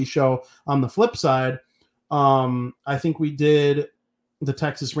hockey show, on the flip side, I think we did the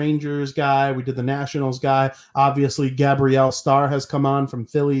Texas Rangers guy. We did the Nationals guy. Obviously, Gabrielle Starr has come on from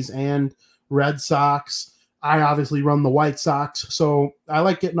Phillies and Red Sox. I obviously run the White Sox. So I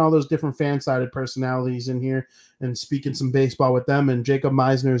like getting all those different fan-sided personalities in here and speaking some baseball with them. And Jacob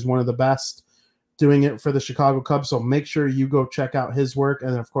Meisner is one of the best doing it for the Chicago Cubs. So make sure you go check out his work.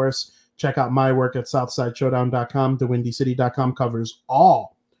 And, of course, check out my work at SouthsideShowdown.com. TheWindyCity.com covers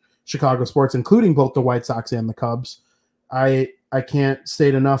all Chicago sports, including both the White Sox and the Cubs. I can't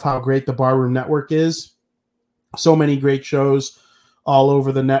state enough how great the Barroom Network is. So many great shows all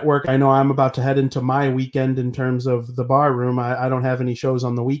over the network. I know I'm about to head into my weekend in terms of the Barroom. I don't have any shows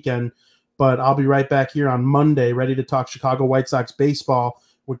on the weekend, but I'll be right back here on Monday ready to talk Chicago White Sox baseball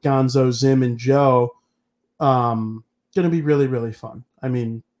with Gonzo, Zim, and Joe. Going to be really, really fun. I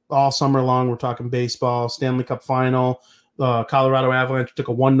mean, all summer long, we're talking baseball, Stanley Cup final. Colorado Avalanche took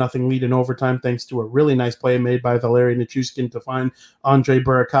a 1-0 lead in overtime thanks to a really nice play made by Valeri Nichushkin to find Andre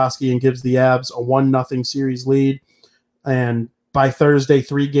Burakovsky and gives the Avs a 1-0 series lead. And by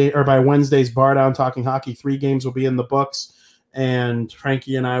Wednesday's Bar Down Talking Hockey, 3 games will be in the books. And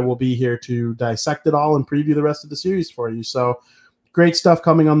Frankie and I will be here to dissect it all and preview the rest of the series for you. So great stuff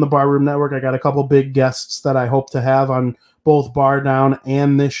coming on the Barroom Network. I got a couple big guests that I hope to have on both Bar Down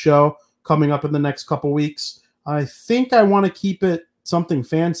and this show coming up in the next couple weeks. I think I want to keep it something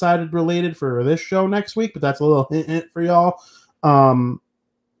fan-sided related for this show next week, but that's a little hint for y'all.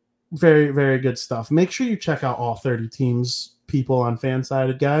 Very, very good stuff. Make sure you check out all 30 teams, people on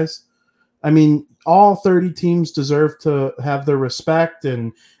Fansided, guys. I mean, all 30 teams deserve to have their respect,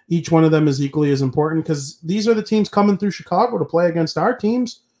 and each one of them is equally as important because these are the teams coming through Chicago to play against our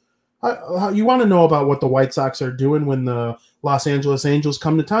teams. You want to know about what the White Sox are doing when the Los Angeles Angels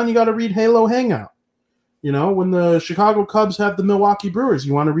come to town, you got to read Halo Hangout. You know, when the Chicago Cubs have the Milwaukee Brewers,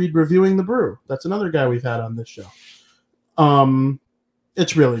 you want to read Reviewing the Brew. That's another guy we've had on this show.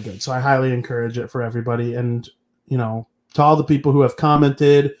 It's really good. So I highly encourage it for everybody. And, you know, to all the people who have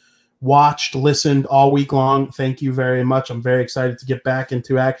commented, watched, listened all week long, thank you very much. I'm very excited to get back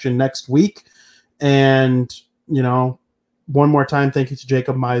into action next week. And, you know, one more time, thank you to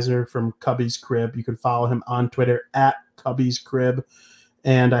Jacob Meisner from Cubby's Crib. You can follow him on Twitter at Cubby's Crib.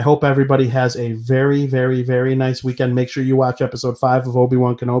 And I hope everybody has a very, very, very nice weekend. Make sure you watch episode 5 of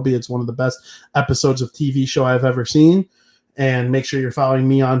Obi-Wan Kenobi. It's one of the best episodes of TV show I've ever seen. And make sure you're following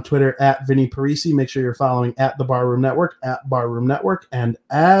me on Twitter at Vinny Parisi. Make sure you're following at The Barroom Network, at Barroom Network. And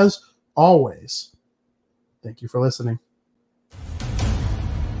as always, thank you for listening.